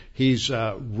 He's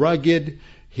rugged.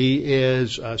 He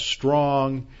is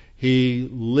strong. He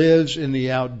lives in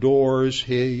the outdoors.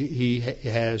 He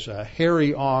has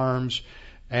hairy arms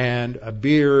and a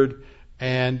beard,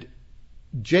 and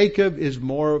Jacob is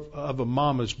more of a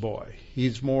mama's boy.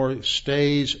 He's more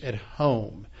stays at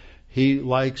home. He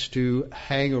likes to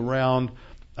hang around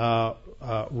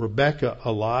Rebecca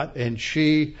a lot, and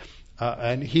he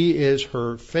is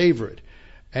her favorite.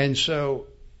 And so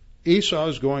Esau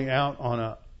is going out on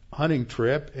a hunting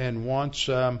trip and wants,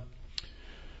 and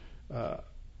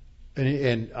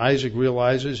Isaac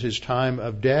realizes his time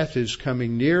of death is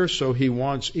coming near, so he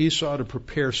wants Esau to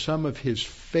prepare some of his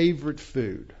favorite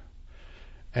food.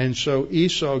 And so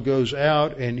Esau goes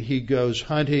out and he goes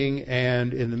hunting,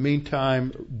 and in the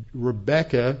meantime,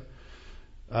 Rebecca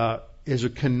is a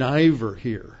conniver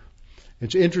here.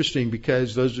 It's interesting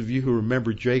because those of you who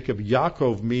remember Jacob,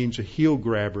 Yaakov means a heel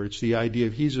grabber. It's the idea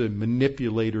of he's a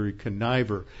manipulator, a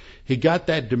conniver. He got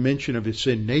that dimension of his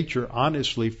sin nature,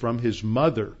 honestly, from his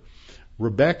mother,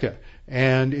 Rebecca.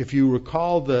 And if you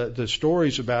recall the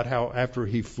stories about how after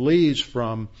he flees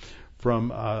from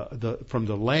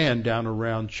the land down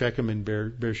around Shechem and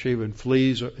Beersheba and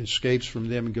flees, escapes from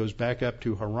them and goes back up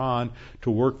to Haran to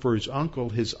work for his uncle.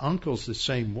 His uncle's the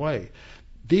same way.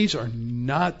 These are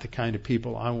not the kind of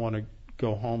people I want to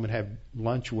go home and have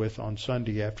lunch with on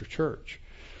Sunday after church.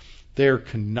 They're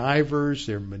connivers,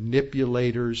 they're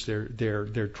manipulators,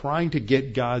 they're trying to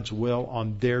get God's will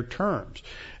on their terms.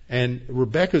 And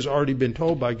Rebecca's already been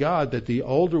told by God that the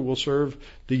older will serve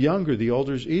the younger. The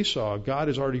older is Esau. God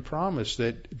has already promised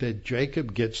that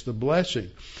Jacob gets the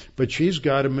blessing. But she's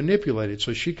got to manipulate it.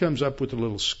 So she comes up with a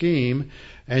little scheme,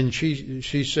 and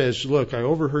she says, look, I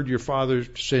overheard your father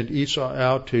send Esau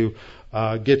out to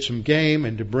get some game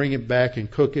and to bring it back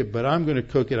and cook it, but I'm going to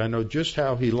cook it. I know just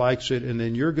how he likes it, and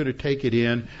then you're going to take it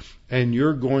in and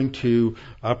you're going to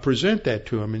present that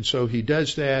to him. And so he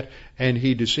does that, and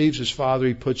he deceives his father.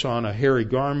 He puts on a hairy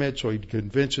garment, so he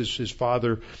convinces his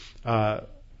father,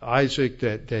 Isaac,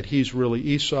 that he's really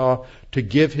Esau, to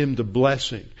give him the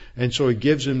blessing. And so he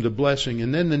gives him the blessing.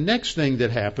 And then the next thing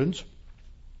that happens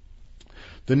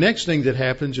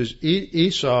is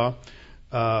Esau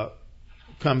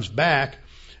comes back,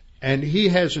 and he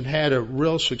hasn't had a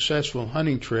real successful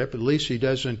hunting trip. At least he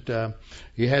hasn't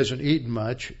eaten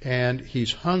much, and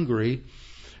he's hungry,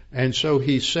 and so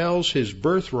he sells his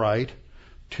birthright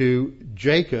to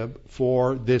Jacob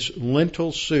for this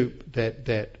lentil soup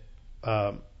that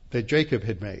Jacob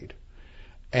had made.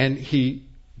 And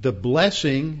the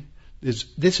blessing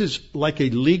this is like a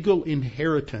legal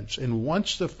inheritance. And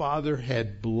once the father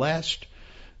had blessed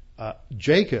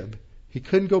Jacob, He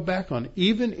couldn't go back on it.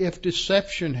 Even if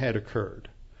deception had occurred,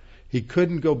 he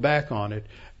couldn't go back on it.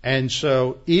 And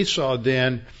so Esau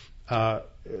then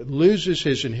loses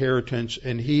his inheritance,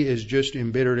 and he is just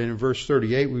embittered. And in verse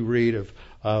 38 we read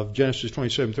of Genesis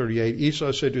 27:38,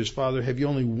 Esau said to his father, "Have you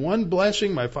only one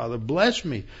blessing, my father? Bless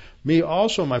me, me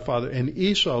also, my father." And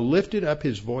Esau lifted up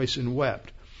his voice and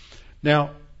wept.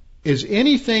 Now, is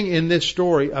anything in this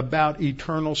story about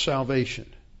eternal salvation?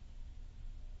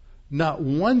 Not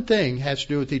one thing has to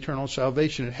do with eternal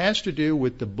salvation. It has to do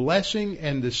with the blessing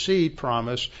and the seed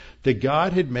promise that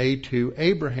God had made to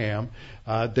Abraham,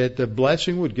 that the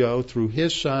blessing would go through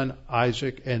his son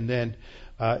Isaac and then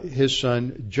his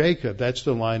son Jacob. That's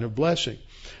the line of blessing.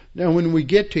 Now, when we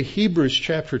get to Hebrews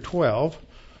chapter 12,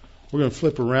 we're going to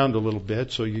flip around a little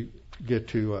bit so you get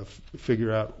to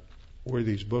figure out where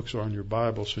these books are in your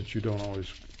Bible, since you don't always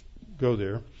go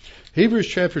there. Hebrews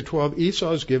chapter 12,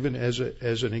 Esau is given as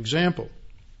an example.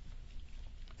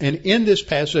 And in this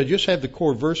passage, I just have the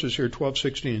core verses here, 12,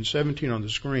 16, and 17 on the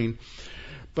screen.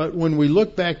 But when we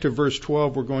look back to verse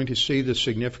 12, we're going to see the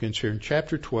significance here. In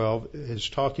chapter 12 is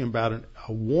talking about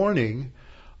a warning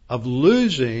of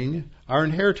losing our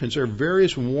inheritance. There are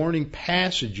various warning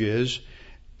passages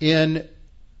in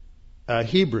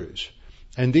Hebrews.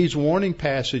 And these warning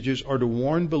passages are to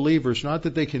warn believers, not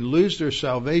that they can lose their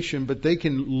salvation, but they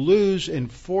can lose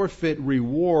and forfeit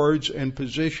rewards and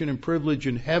position and privilege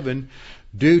in heaven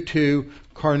due to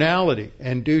carnality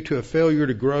and due to a failure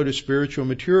to grow to spiritual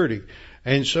maturity.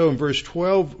 And so in verse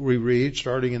 12 we read,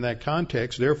 starting in that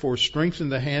context, "Therefore strengthen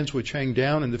the hands which hang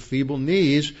down and the feeble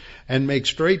knees, and make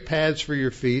straight paths for your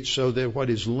feet, so that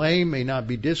what is lame may not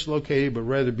be dislocated, but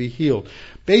rather be healed."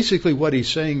 Basically what he's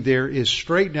saying there is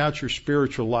straighten out your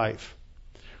spiritual life.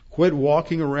 Quit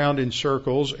walking around in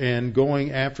circles and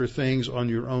going after things on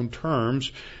your own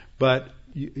terms, but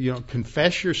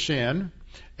confess your sin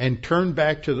and turn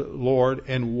back to the Lord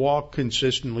and walk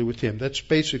consistently with Him. That's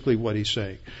basically what he's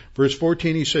saying. Verse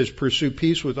 14, he says, "Pursue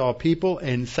peace with all people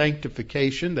and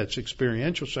sanctification," that's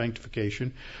experiential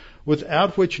sanctification,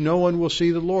 "without which no one will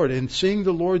see the Lord." And seeing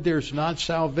the Lord, there's not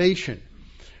salvation.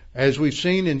 As we've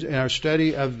seen in our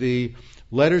study of the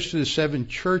letters to the 7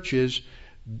 churches,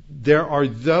 there are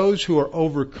those who are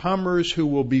overcomers who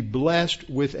will be blessed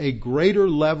with a greater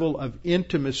level of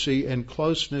intimacy and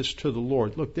closeness to the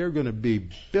Lord. Look, there are going to be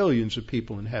billions of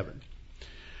people in heaven.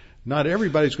 Not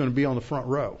everybody's going to be on the front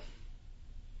row.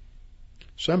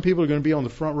 Some people are going to be on the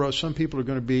front row. Some people are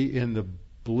going to be in the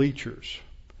bleachers.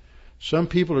 Some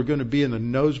people are going to be in the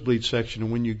nosebleed section.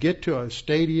 And when you get to a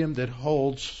stadium that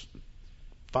holds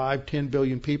 5-10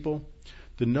 billion people,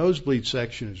 the nosebleed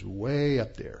section is way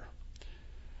up there.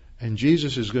 And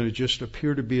Jesus is going to just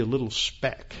appear to be a little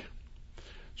speck.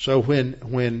 So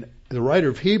when the writer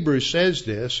of Hebrews says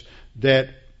this,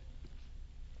 that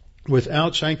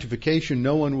without sanctification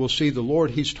no one will see the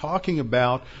Lord, he's talking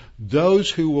about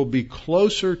those who will be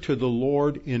closer to the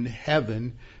Lord in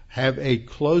heaven, have a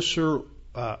closer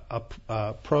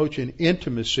approach and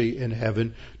intimacy in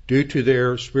heaven due to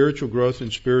their spiritual growth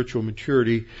and spiritual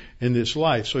maturity in this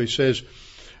life. So he says,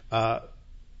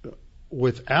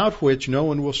 without which no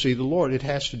one will see the Lord. It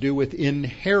has to do with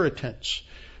inheritance.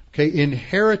 Okay,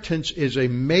 inheritance is a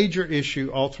major issue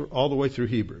all the way through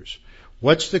Hebrews.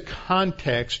 What's the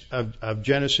context of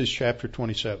Genesis chapter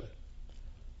 27?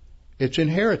 It's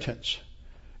inheritance.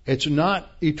 It's not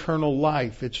eternal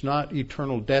life. It's not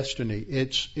eternal destiny.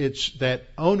 It's that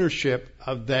ownership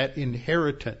of that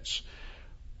inheritance.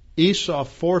 Esau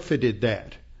forfeited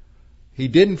that. He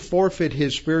didn't forfeit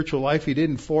his spiritual life. He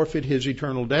didn't forfeit his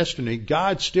eternal destiny.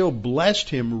 God still blessed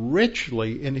him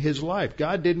richly in his life.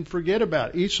 God didn't forget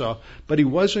about Esau, but he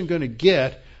wasn't going to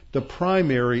get the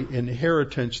primary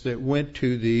inheritance that went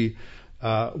to the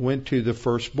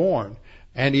firstborn.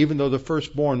 And even though the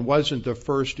firstborn wasn't the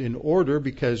first in order,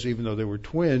 because even though they were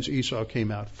twins, Esau came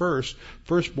out first,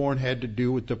 firstborn had to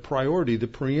do with the priority, the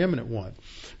preeminent one.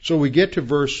 So we get to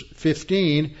verse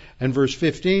 15, and verse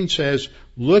 15 says,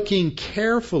 "Looking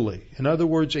carefully," in other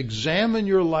words, examine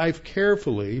your life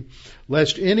carefully,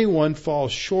 "lest anyone fall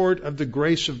short of the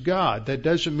grace of God." That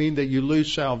doesn't mean that you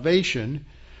lose salvation.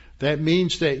 That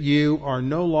means that you are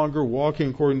no longer walking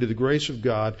according to the grace of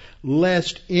God,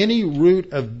 "lest any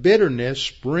root of bitterness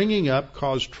springing up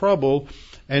cause trouble,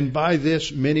 and by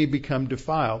this many become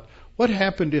defiled." What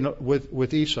happened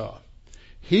with Esau?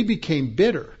 He became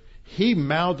bitter. He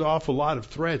mouthed off a lot of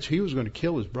threats. He was going to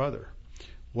kill his brother.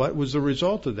 What was the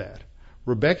result of that?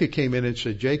 Rebekah came in and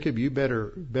said, "Jacob, you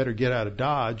better get out of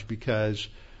Dodge, because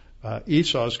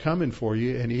Esau's coming for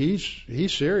you, and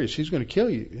he's serious. He's going to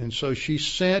kill you." And so she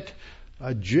sent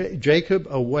Jacob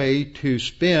away to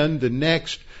spend the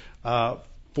next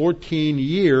 14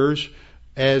 years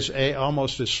as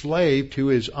almost a slave to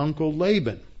his uncle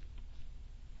Laban.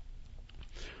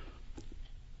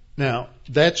 Now,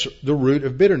 that's the root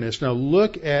of bitterness. Now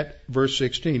look at verse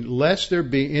 16. Lest there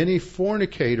be any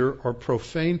fornicator or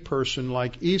profane person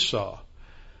like Esau.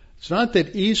 It's not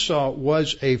that Esau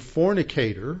was a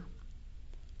fornicator,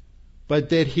 but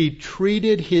that he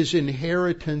treated his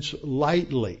inheritance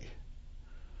lightly.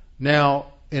 Now,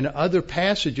 in other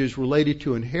passages related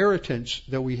to inheritance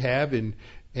that we have in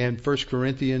 1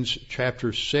 Corinthians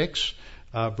chapter 6,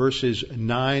 verses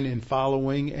 9 and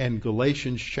following, and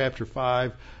Galatians chapter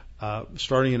 5,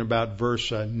 starting in about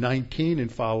verse 19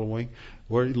 and following,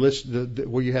 where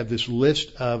you have this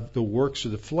list of the works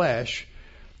of the flesh,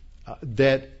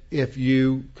 that if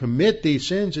you commit these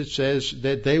sins, it says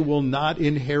that they will not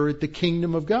inherit the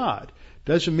kingdom of God.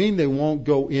 Doesn't mean they won't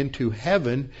go into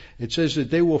heaven. It says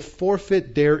that they will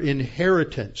forfeit their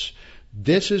inheritance.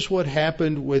 This is what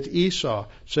happened with Esau.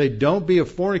 Say, don't be a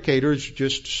fornicator. It's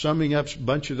just summing up a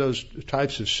bunch of those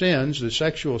types of sins, the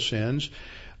sexual sins.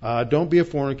 Don't be a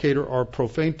fornicator or a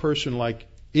profane person like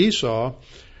Esau,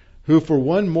 who for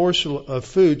one morsel of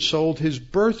food sold his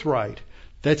birthright.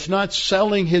 That's not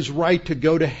selling his right to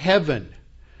go to heaven.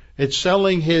 It's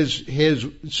selling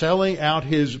selling out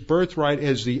his birthright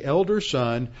as the elder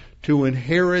son to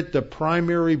inherit the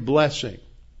primary blessing.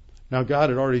 Now, God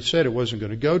had already said it wasn't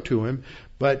going to go to him,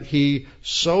 but he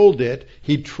sold it.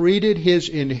 He treated his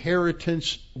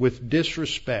inheritance with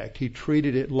disrespect. He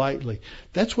treated it lightly.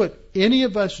 That's what any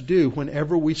of us do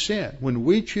whenever we sin. When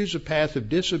we choose a path of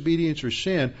disobedience or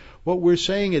sin, what we're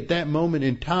saying at that moment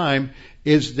in time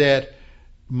is that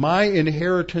my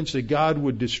inheritance that God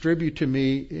would distribute to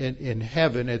me in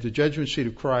heaven at the judgment seat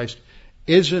of Christ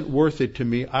isn't worth it to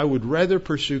me. I would rather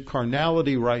pursue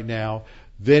carnality right now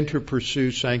than to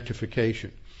pursue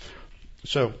sanctification.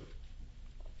 So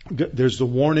there's the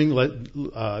warning,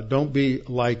 don't be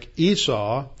like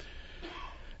Esau.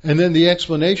 And then the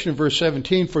explanation in verse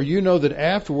 17, for you know that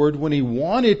afterward, when he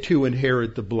wanted to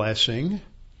inherit the blessing,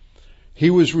 he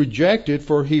was rejected,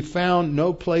 for he found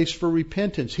no place for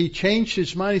repentance. He changed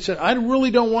his mind. He said, I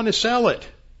really don't want to sell it.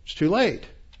 It's too late.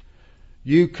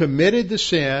 You committed the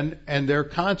sin and their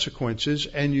consequences,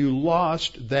 and you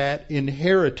lost that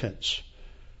inheritance.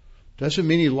 Doesn't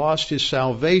mean he lost his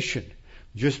salvation.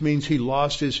 It just means he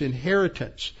lost his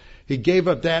inheritance. He gave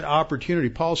up that opportunity.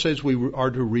 Paul says we are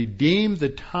to redeem the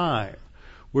time.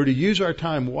 We're to use our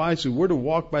time wisely. We're to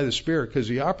walk by the Spirit, because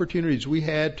the opportunities we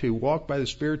had to walk by the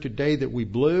Spirit today that we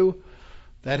blew,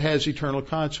 that has eternal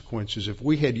consequences. If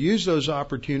we had used those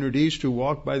opportunities to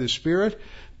walk by the Spirit,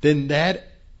 then that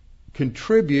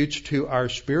contributes to our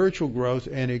spiritual growth,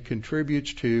 and it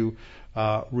contributes to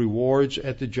rewards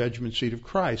at the judgment seat of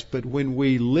Christ. But when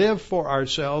we live for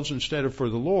ourselves instead of for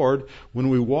the Lord, when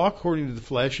we walk according to the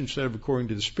flesh instead of according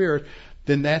to the Spirit,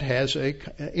 then that has an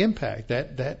impact.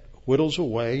 That whittles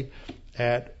away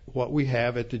at what we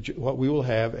will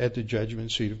have at the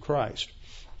judgment seat of Christ.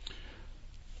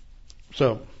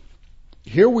 So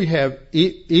here we have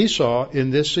Esau in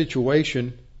this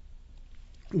situation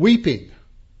weeping.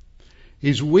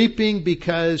 He's weeping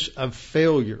because of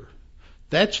failure.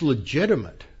 That's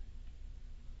legitimate.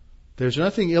 There's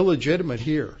nothing illegitimate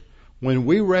here. When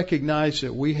we recognize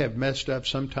that we have messed up,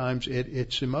 sometimes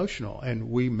it's emotional, and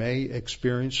we may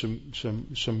experience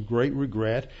some great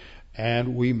regret,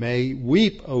 and we may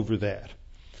weep over that.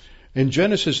 In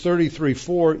Genesis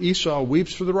 33:4, Esau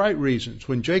weeps for the right reasons.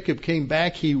 When Jacob came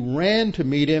back, he ran to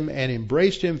meet him and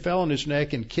embraced him, fell on his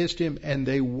neck, and kissed him, and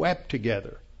they wept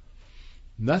together.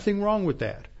 Nothing wrong with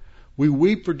that. We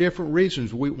weep for different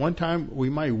reasons. One time we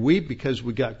might weep because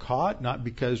we got caught, not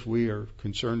because we are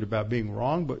concerned about being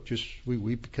wrong, but just we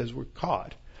weep because we're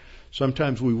caught.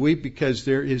 Sometimes we weep because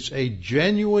there is a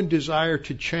genuine desire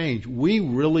to change. We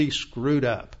really screwed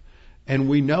up, and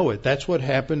we know it. That's what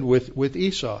happened with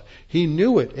Esau. He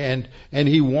knew it, and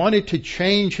he wanted to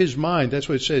change his mind. That's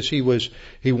what it says. He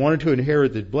wanted to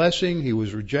inherit the blessing. He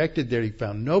was rejected there. He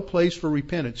found no place for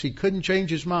repentance. He couldn't change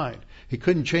his mind. He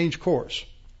couldn't change course.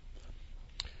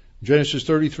 Genesis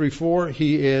 33:4,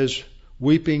 he is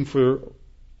weeping for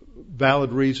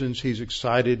valid reasons. He's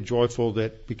excited, joyful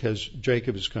that because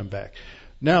Jacob has come back.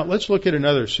 Now, let's look at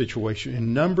another situation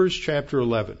in Numbers chapter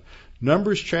 11.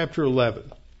 Numbers chapter 11.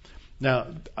 Now,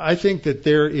 I think that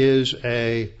there is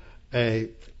a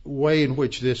way in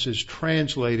which this is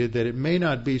translated that it may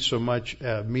not be so much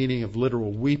a meaning of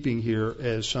literal weeping here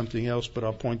as something else, but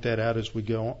I'll point that out as we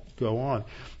go on.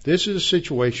 This is a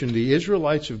situation. The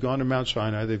Israelites have gone to Mount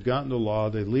Sinai. They've gotten the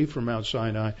law. They leave from Mount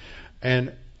Sinai,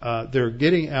 and they're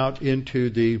getting out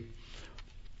into the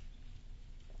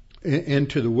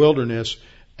wilderness.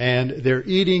 and they're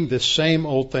eating the same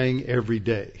old thing every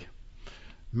day.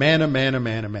 Manna, manna,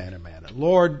 manna, manna, manna.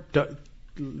 Lord,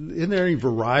 isn't there any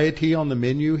variety on the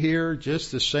menu here?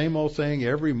 Just the same old thing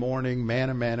every morning,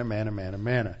 manna, manna, manna, manna,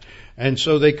 manna. And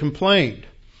so they complained.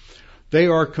 They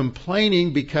are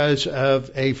complaining because of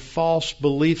a false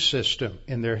belief system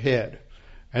in their head,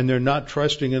 and they're not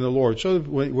trusting in the Lord. So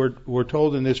we're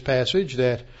told in this passage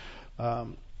that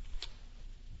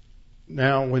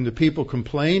now when the people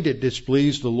complained, it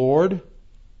displeased the Lord.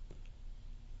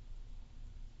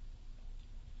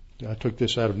 I took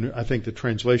this out of I think the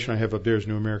translation I have up there is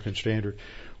New American Standard.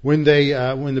 When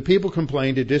the people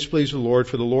complained, it displeased the Lord,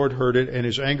 for the Lord heard it, and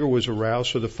his anger was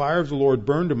aroused. So the fire of the Lord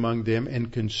burned among them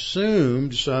and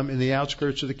consumed some in the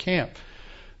outskirts of the camp.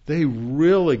 They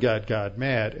really got God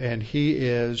mad, and he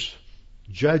is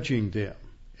judging them.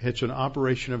 It's an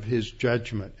operation of his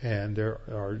judgment, and there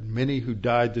are many who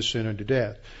died the sin unto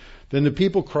death. Then the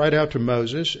people cried out to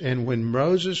Moses, and when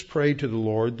Moses prayed to the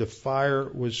Lord, the fire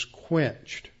was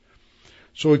quenched.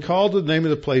 So he called the name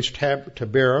of the place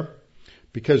Taberah,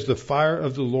 because the fire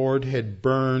of the Lord had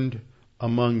burned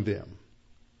among them.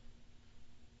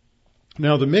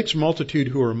 Now the mixed multitude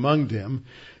who were among them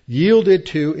yielded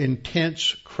to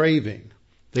intense craving.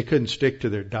 They couldn't stick to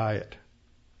their diet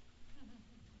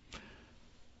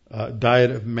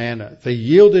of manna. They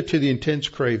yielded to the intense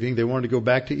craving. They wanted to go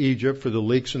back to Egypt for the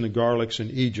leeks and the garlics in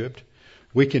Egypt.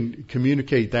 We can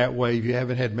communicate that way. If you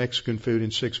haven't had Mexican food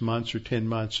in 6 months or 10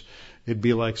 months, it'd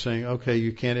be like saying, okay,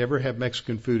 you can't ever have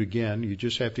Mexican food again. You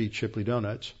just have to eat Shipley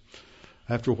donuts.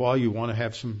 After a while, you want to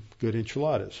have some good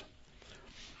enchiladas.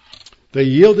 They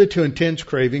yielded to intense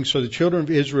craving, so the children of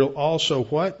Israel also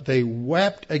what? They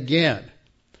wept again.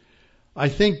 I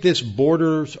think this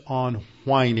borders on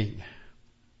whining.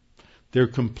 They're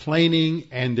complaining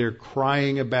and they're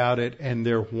crying about it and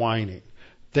they're whining.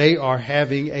 They are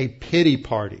having a pity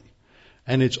party.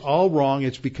 And it's all wrong.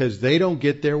 It's because they don't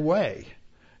get their way.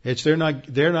 They're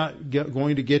not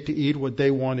going to get to eat what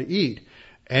they want to eat.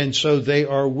 And so they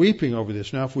are weeping over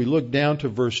this. Now, if we look down to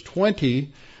verse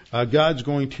 20, God's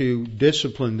going to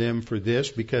discipline them for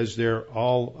this because they're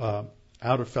all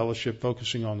out of fellowship,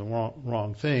 focusing on the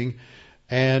wrong thing.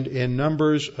 And in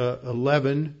Numbers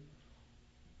 11,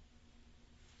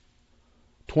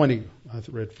 20, I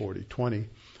read 40, 20,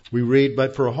 we read,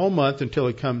 but for a whole month until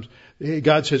it comes,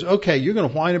 God says, okay, you're going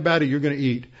to whine about it, you're going to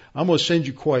eat. I'm going to send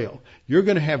you quail. You're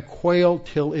going to have quail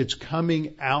till it's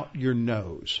coming out your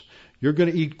nose. You're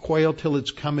going to eat quail till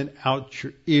it's coming out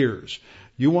your ears.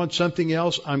 You want something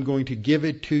else? I'm going to give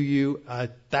it to you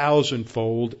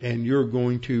 1,000-fold, and you're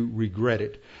going to regret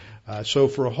it. So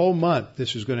for a whole month,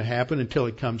 this is going to happen until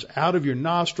it comes out of your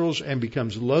nostrils and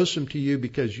becomes loathsome to you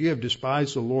because you have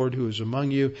despised the Lord who is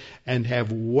among you and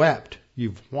have wept.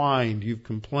 You've whined, you've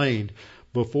complained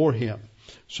before him,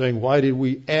 saying, why did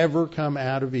we ever come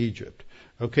out of Egypt?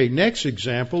 Okay, next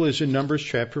example is in Numbers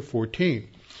chapter 14.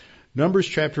 Numbers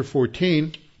chapter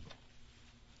 14,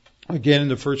 again in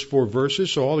the first 4 verses,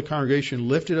 so all the congregation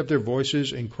lifted up their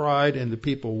voices and cried, and the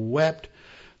people wept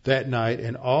that night,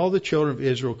 and all the children of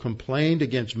Israel complained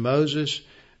against Moses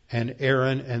and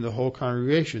Aaron and the whole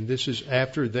congregation. This is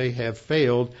after they have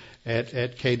failed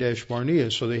at Kadesh Barnea.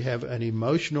 So they have an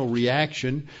emotional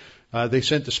reaction. They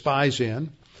sent the spies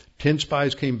in. 10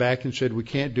 spies came back and said, we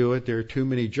can't do it. There are too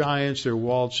many giants. There are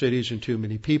walled cities and too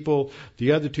many people.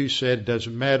 The other 2 said, it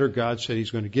doesn't matter. God said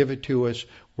he's going to give it to us.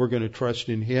 We're going to trust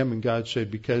in him. And God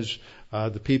said, because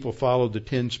the people followed the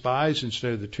 10 spies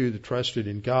instead of the 2 that trusted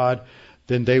in God,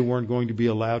 then they weren't going to be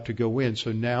allowed to go in.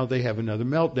 So now they have another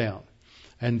meltdown.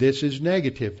 And this is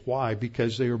negative. Why?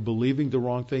 Because they are believing the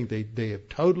wrong thing. They have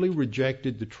totally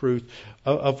rejected the truth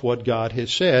of what God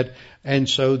has said. And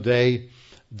so they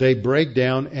break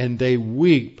down and they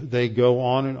weep. They go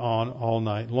on and on all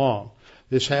night long.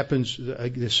 This happens,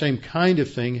 the same kind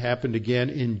of thing happened again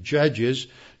in Judges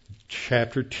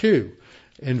chapter 2.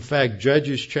 In fact,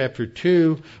 Judges chapter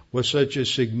 2 was such a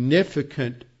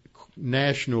significant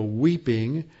national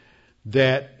weeping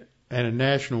and a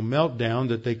national meltdown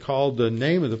that they called the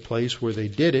name of the place where they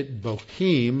did it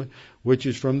Bochim, which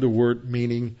is from the word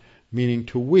meaning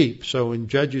to weep. So in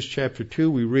Judges chapter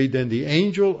 2 we read, then the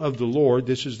angel of the Lord,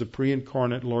 this is the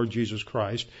pre-incarnate Lord Jesus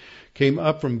Christ, came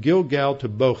up from Gilgal to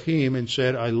Bochim and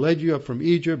said, I led you up from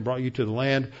Egypt, brought you to the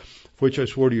land which I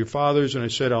swore to your fathers, and I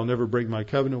said, I'll never break my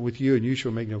covenant with you, and you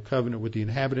shall make no covenant with the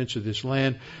inhabitants of this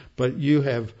land, but you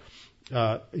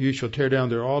shall tear down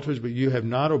their altars, but you have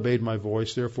not obeyed my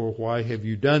voice. Therefore, why have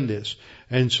you done this?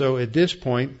 And so at this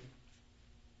point,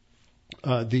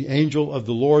 the angel of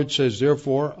the Lord says,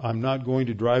 therefore, I'm not going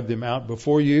to drive them out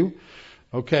before you.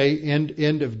 Okay,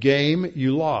 end of game,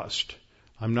 you lost.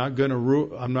 I'm not going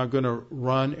to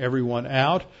run everyone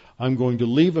out. I'm going to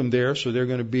leave them there, so they're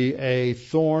going to be a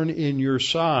thorn in your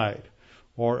side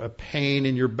or a pain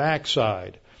in your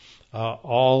backside.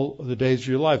 All the days of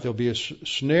your life. There'll be a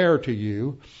snare to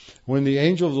you. When the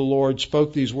angel of the Lord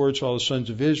spoke these words to all the sons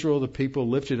of Israel, the people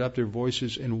lifted up their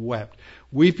voices and wept.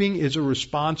 Weeping is a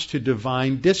response to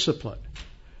divine discipline.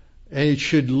 And it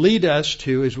should lead us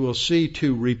to, as we'll see,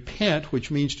 to repent,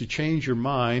 which means to change your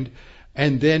mind,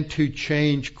 and then to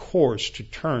change course, to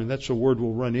turn. That's a word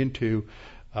we'll run into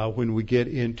when we get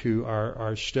into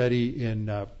our study in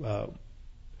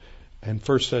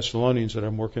 1 Thessalonians that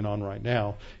I'm working on right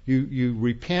now. You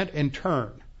repent and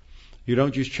turn. You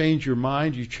don't just change your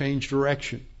mind, you change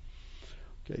direction.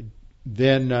 Okay.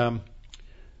 Then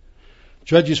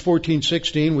Judges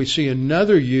 14:16, we see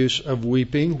another use of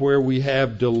weeping where we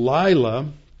have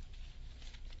Delilah,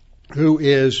 who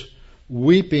is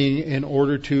weeping in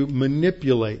order to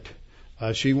manipulate.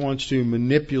 She wants to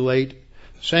manipulate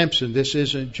Samson. This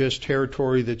isn't just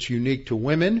territory that's unique to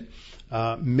women.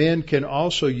 Men can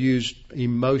also use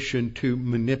emotion to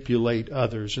manipulate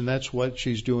others, and that's what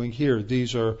she's doing here.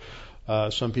 These are,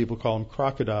 some people call them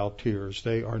crocodile tears.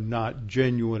 They are not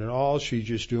genuine at all. She's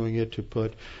just doing it to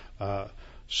put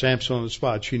Samson on the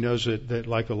spot. She knows that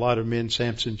like a lot of men,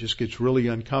 Samson just gets really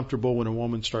uncomfortable when a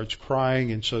woman starts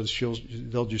crying, and so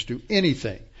they'll just do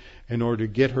anything in order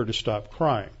to get her to stop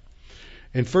crying.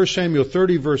 In 1 Samuel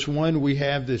 30, verse 1, we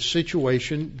have this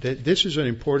situation that this is an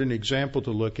important example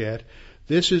to look at.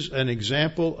 This is an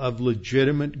example of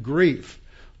legitimate grief.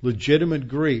 Legitimate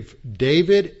grief.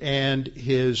 David and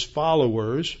his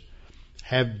followers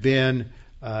have been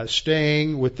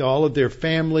staying with all of their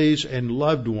families and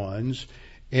loved ones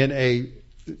in a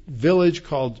village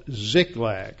called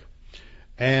Ziklag.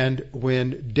 And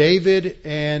when David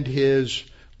and his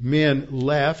men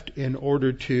left in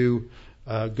order to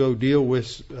go deal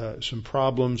with some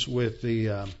problems with the,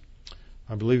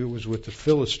 I believe it was with the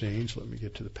Philistines. Let me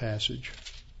get to the passage.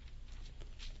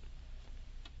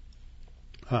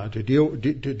 To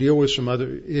deal with some other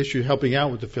issue, helping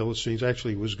out with the Philistines.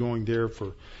 Actually, was going there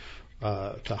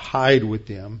to hide with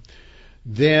them.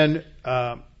 Then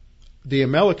the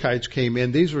Amalekites came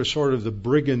in. These were sort of the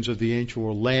brigands of the ancient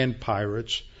world, land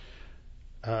pirates.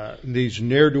 These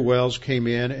ne'er-do-wells came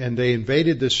in and they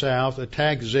invaded the south,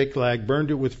 attacked Ziklag,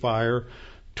 burned it with fire,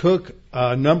 took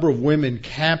a number of women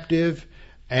captive,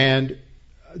 and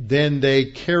then they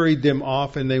carried them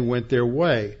off and they went their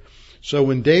way. So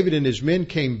when David and his men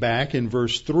came back in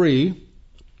verse 3,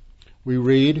 we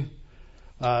read,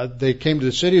 they came to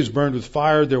the city, it was burned with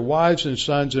fire, their wives and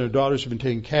sons and their daughters had been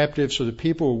taken captive, so the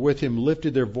people who were with him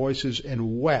lifted their voices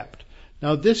and wept.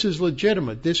 Now this is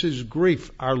legitimate. This is grief.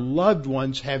 Our loved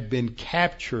ones have been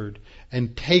captured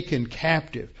and taken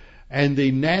captive. And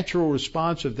the natural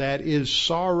response of that is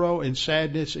sorrow and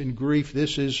sadness and grief.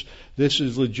 This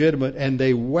is legitimate. And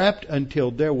they wept until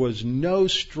there was no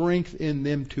strength in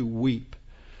them to weep.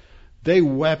 They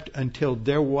wept until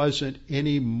there wasn't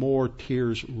any more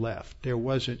tears left. There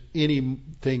wasn't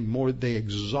anything more. They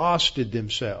exhausted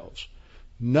themselves.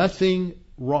 Nothing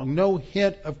wrong. No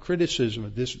hint of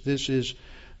criticism. This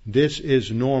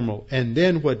is normal. And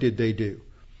then what did they do?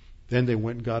 Then they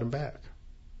went and got him back.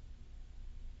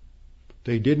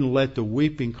 They didn't let the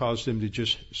weeping cause them to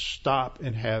just stop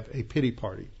and have a pity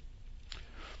party.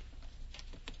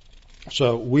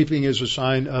 So weeping is a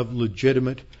sign of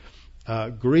legitimate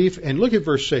grief. And look at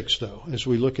verse 6, though, as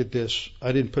we look at this.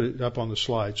 I didn't put it up on the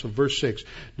slide. So verse 6.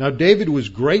 Now David was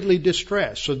greatly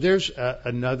distressed. So there's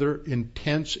another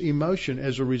intense emotion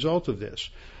as a result of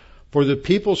this. For the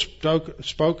people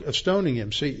spoke of stoning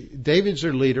him. See, David's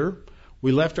their leader.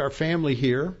 We left our family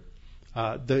here.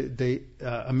 The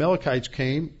Amalekites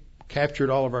came, captured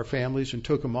all of our families, and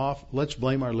took them off. Let's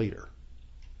blame our leader.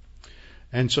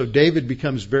 And so David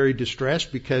becomes very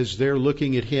distressed because they're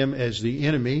looking at him as the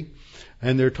enemy,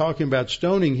 and they're talking about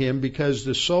stoning him because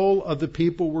the soul of the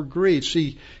people were grieved.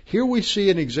 See, here we see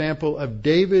an example of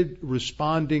David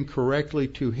responding correctly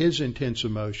to his intense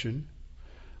emotion,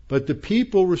 but the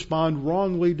people respond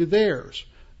wrongly to theirs.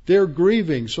 They're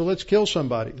grieving, so let's kill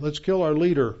somebody. Let's kill our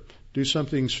leader. Do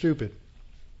something stupid.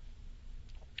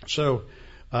 So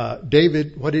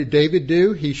what did David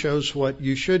do? He shows what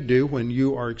you should do when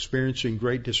you are experiencing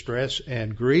great distress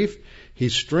and grief. He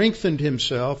strengthened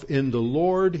himself in the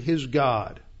Lord his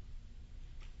God.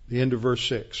 The end of verse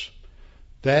 6.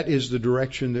 That is the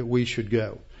direction that we should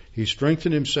go. He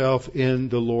strengthened himself in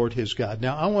the Lord his God.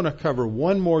 Now I want to cover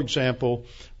one more example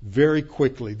very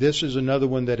quickly. This is another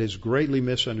one that is greatly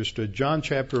misunderstood. John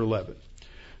chapter 11.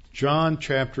 John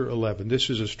chapter 11. This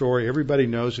is a story everybody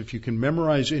knows. If you can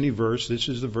memorize any verse, this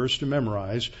is the verse to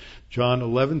memorize. John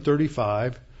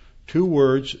 11:35. 2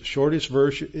 words, shortest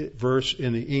verse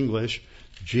in the English.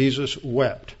 Jesus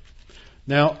wept.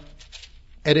 Now,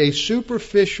 at a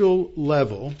superficial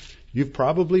level, you've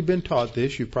probably been taught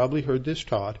this. You've probably heard this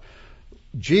taught.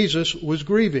 Jesus was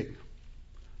grieving.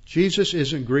 Jesus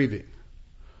isn't grieving.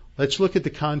 Let's look at the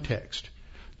context.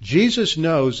 Jesus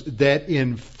knows that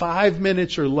in 5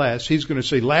 minutes or less, he's going to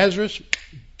say, Lazarus,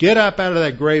 get up out of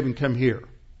that grave and come here.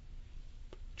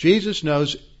 Jesus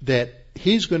knows that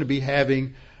he's going to be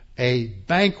having a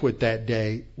banquet that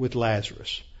day with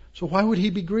Lazarus. So why would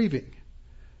he be grieving?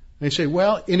 They say,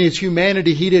 well, in his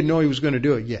humanity, he didn't know he was going to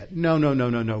do it yet. No.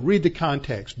 Read the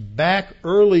context. Back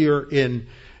earlier in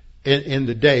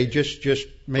the day, just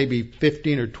maybe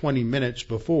 15 or 20 minutes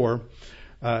before,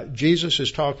 Jesus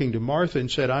is talking to Martha and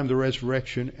said, I'm the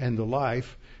resurrection and the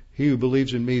life. He who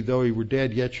believes in me, though he were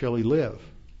dead, yet shall he live.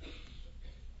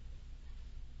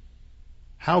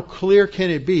 How clear can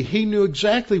it be? He knew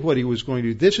exactly what he was going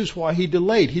to do. This is why he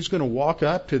delayed. He's going to walk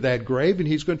up to that grave and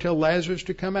he's going to tell Lazarus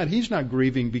to come out. He's not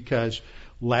grieving because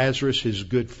Lazarus, his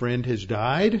good friend, has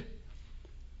died.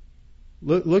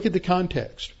 Look at the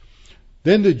context.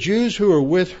 Then the Jews who were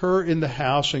with her in the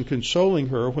house and consoling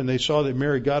her, when they saw that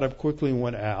Mary got up quickly and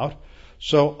went out.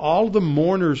 So all the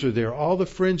mourners are there, all the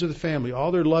friends of the family,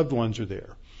 all their loved ones are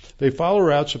there. They follow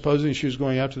her out, supposing she was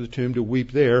going out to the tomb to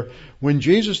weep there. When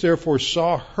Jesus therefore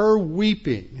saw her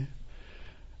weeping,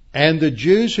 and the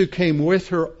Jews who came with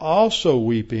her also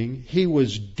weeping, he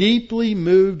was deeply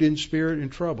moved in spirit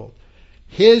and troubled.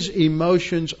 His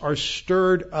emotions are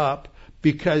stirred up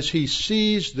because he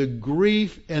sees the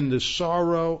grief and the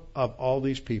sorrow of all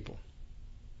these people.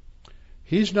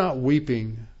 He's not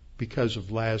weeping because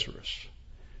of Lazarus.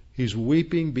 He's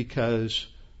weeping because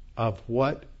of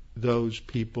what those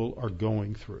people are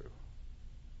going through.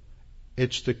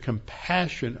 It's the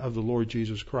compassion of the Lord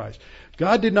Jesus Christ.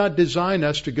 God did not design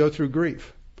us to go through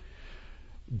grief.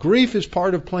 Grief is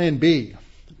part of Plan B.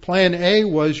 Plan A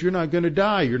was you're not going to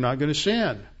die. You're not going to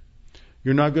sin.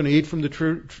 You're not going to eat from the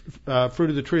fruit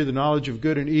of the tree of the knowledge of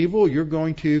good and evil. You're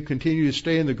going to continue to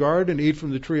stay in the garden, eat from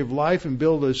the tree of life, and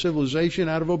build a civilization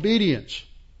out of obedience.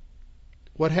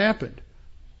 What happened?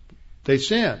 They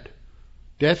sinned.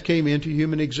 Death came into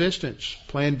human existence.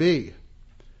 Plan B.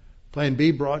 Plan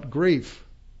B brought grief.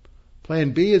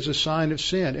 Plan B is a sign of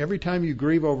sin. Every time you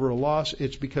grieve over a loss,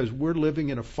 it's because we're living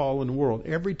in a fallen world.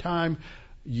 Every time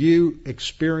you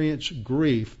experience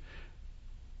grief,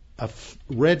 a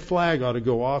red flag ought to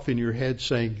go off in your head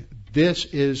saying, this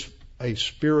is a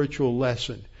spiritual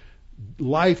lesson.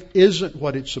 Life isn't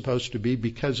what it's supposed to be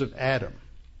because of Adam.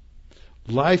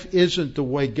 Life isn't the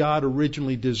way God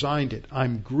originally designed it.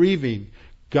 I'm grieving.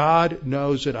 God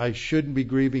knows that I shouldn't be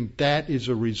grieving. That is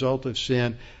a result of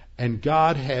sin. And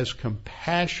God has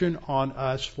compassion on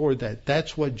us for that.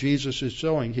 That's what Jesus is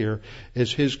showing here,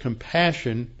 is his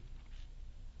compassion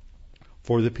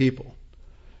for the people.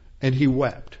 And he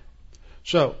wept.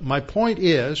 So my point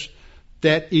is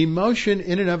that emotion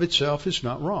in and of itself is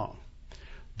not wrong.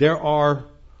 There are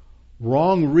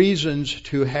wrong reasons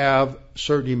to have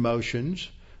certain emotions.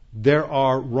 There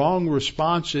are wrong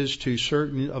responses to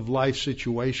certain of life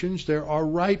situations. There are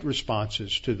right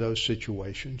responses to those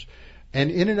situations. And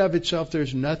in and of itself,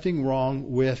 there's nothing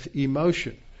wrong with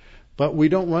emotion. But we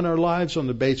don't run our lives on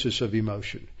the basis of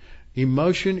emotion.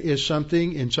 Emotion is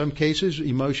something, in some cases,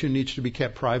 emotion needs to be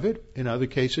kept private. In other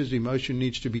cases, emotion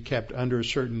needs to be kept under a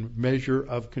certain measure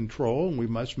of control, and we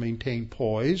must maintain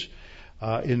poise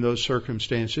in those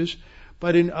circumstances.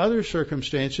 But in other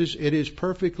circumstances, it is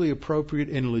perfectly appropriate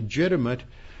and legitimate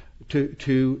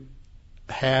to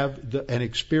have and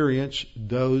experience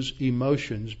those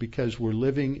emotions because we're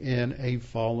living in a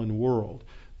fallen world.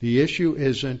 The issue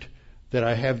isn't that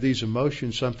I have these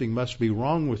emotions, something must be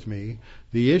wrong with me.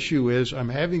 The issue is I'm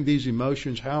having these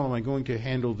emotions, how am I going to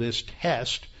handle this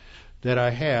test that I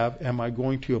have? Am I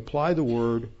going to apply the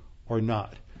word or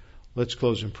not? Let's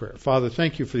close in prayer. Father,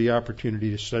 thank you for the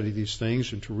opportunity to study these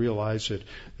things and to realize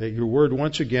that your word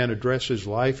once again addresses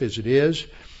life as it is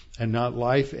and not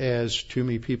life as too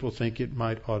many people think it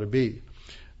ought to be.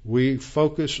 We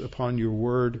focus upon your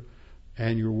word,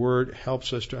 and your word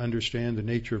helps us to understand the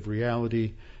nature of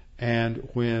reality. And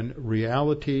when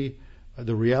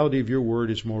the reality of your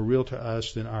word is more real to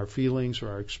us than our feelings or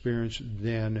our experience,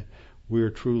 then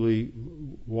we're truly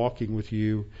walking with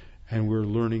you and we're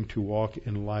learning to walk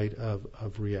in light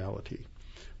of reality.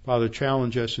 Father,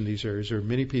 challenge us in these areas. There are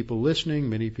many people listening,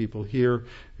 many people here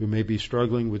who may be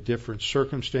struggling with different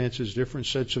circumstances, different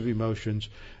sets of emotions,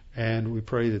 And we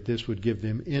pray that this would give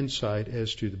them insight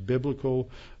as to the biblical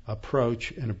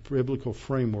approach and a biblical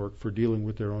framework for dealing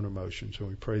with their own emotions. And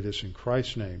we pray this in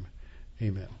Christ's name.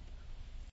 Amen.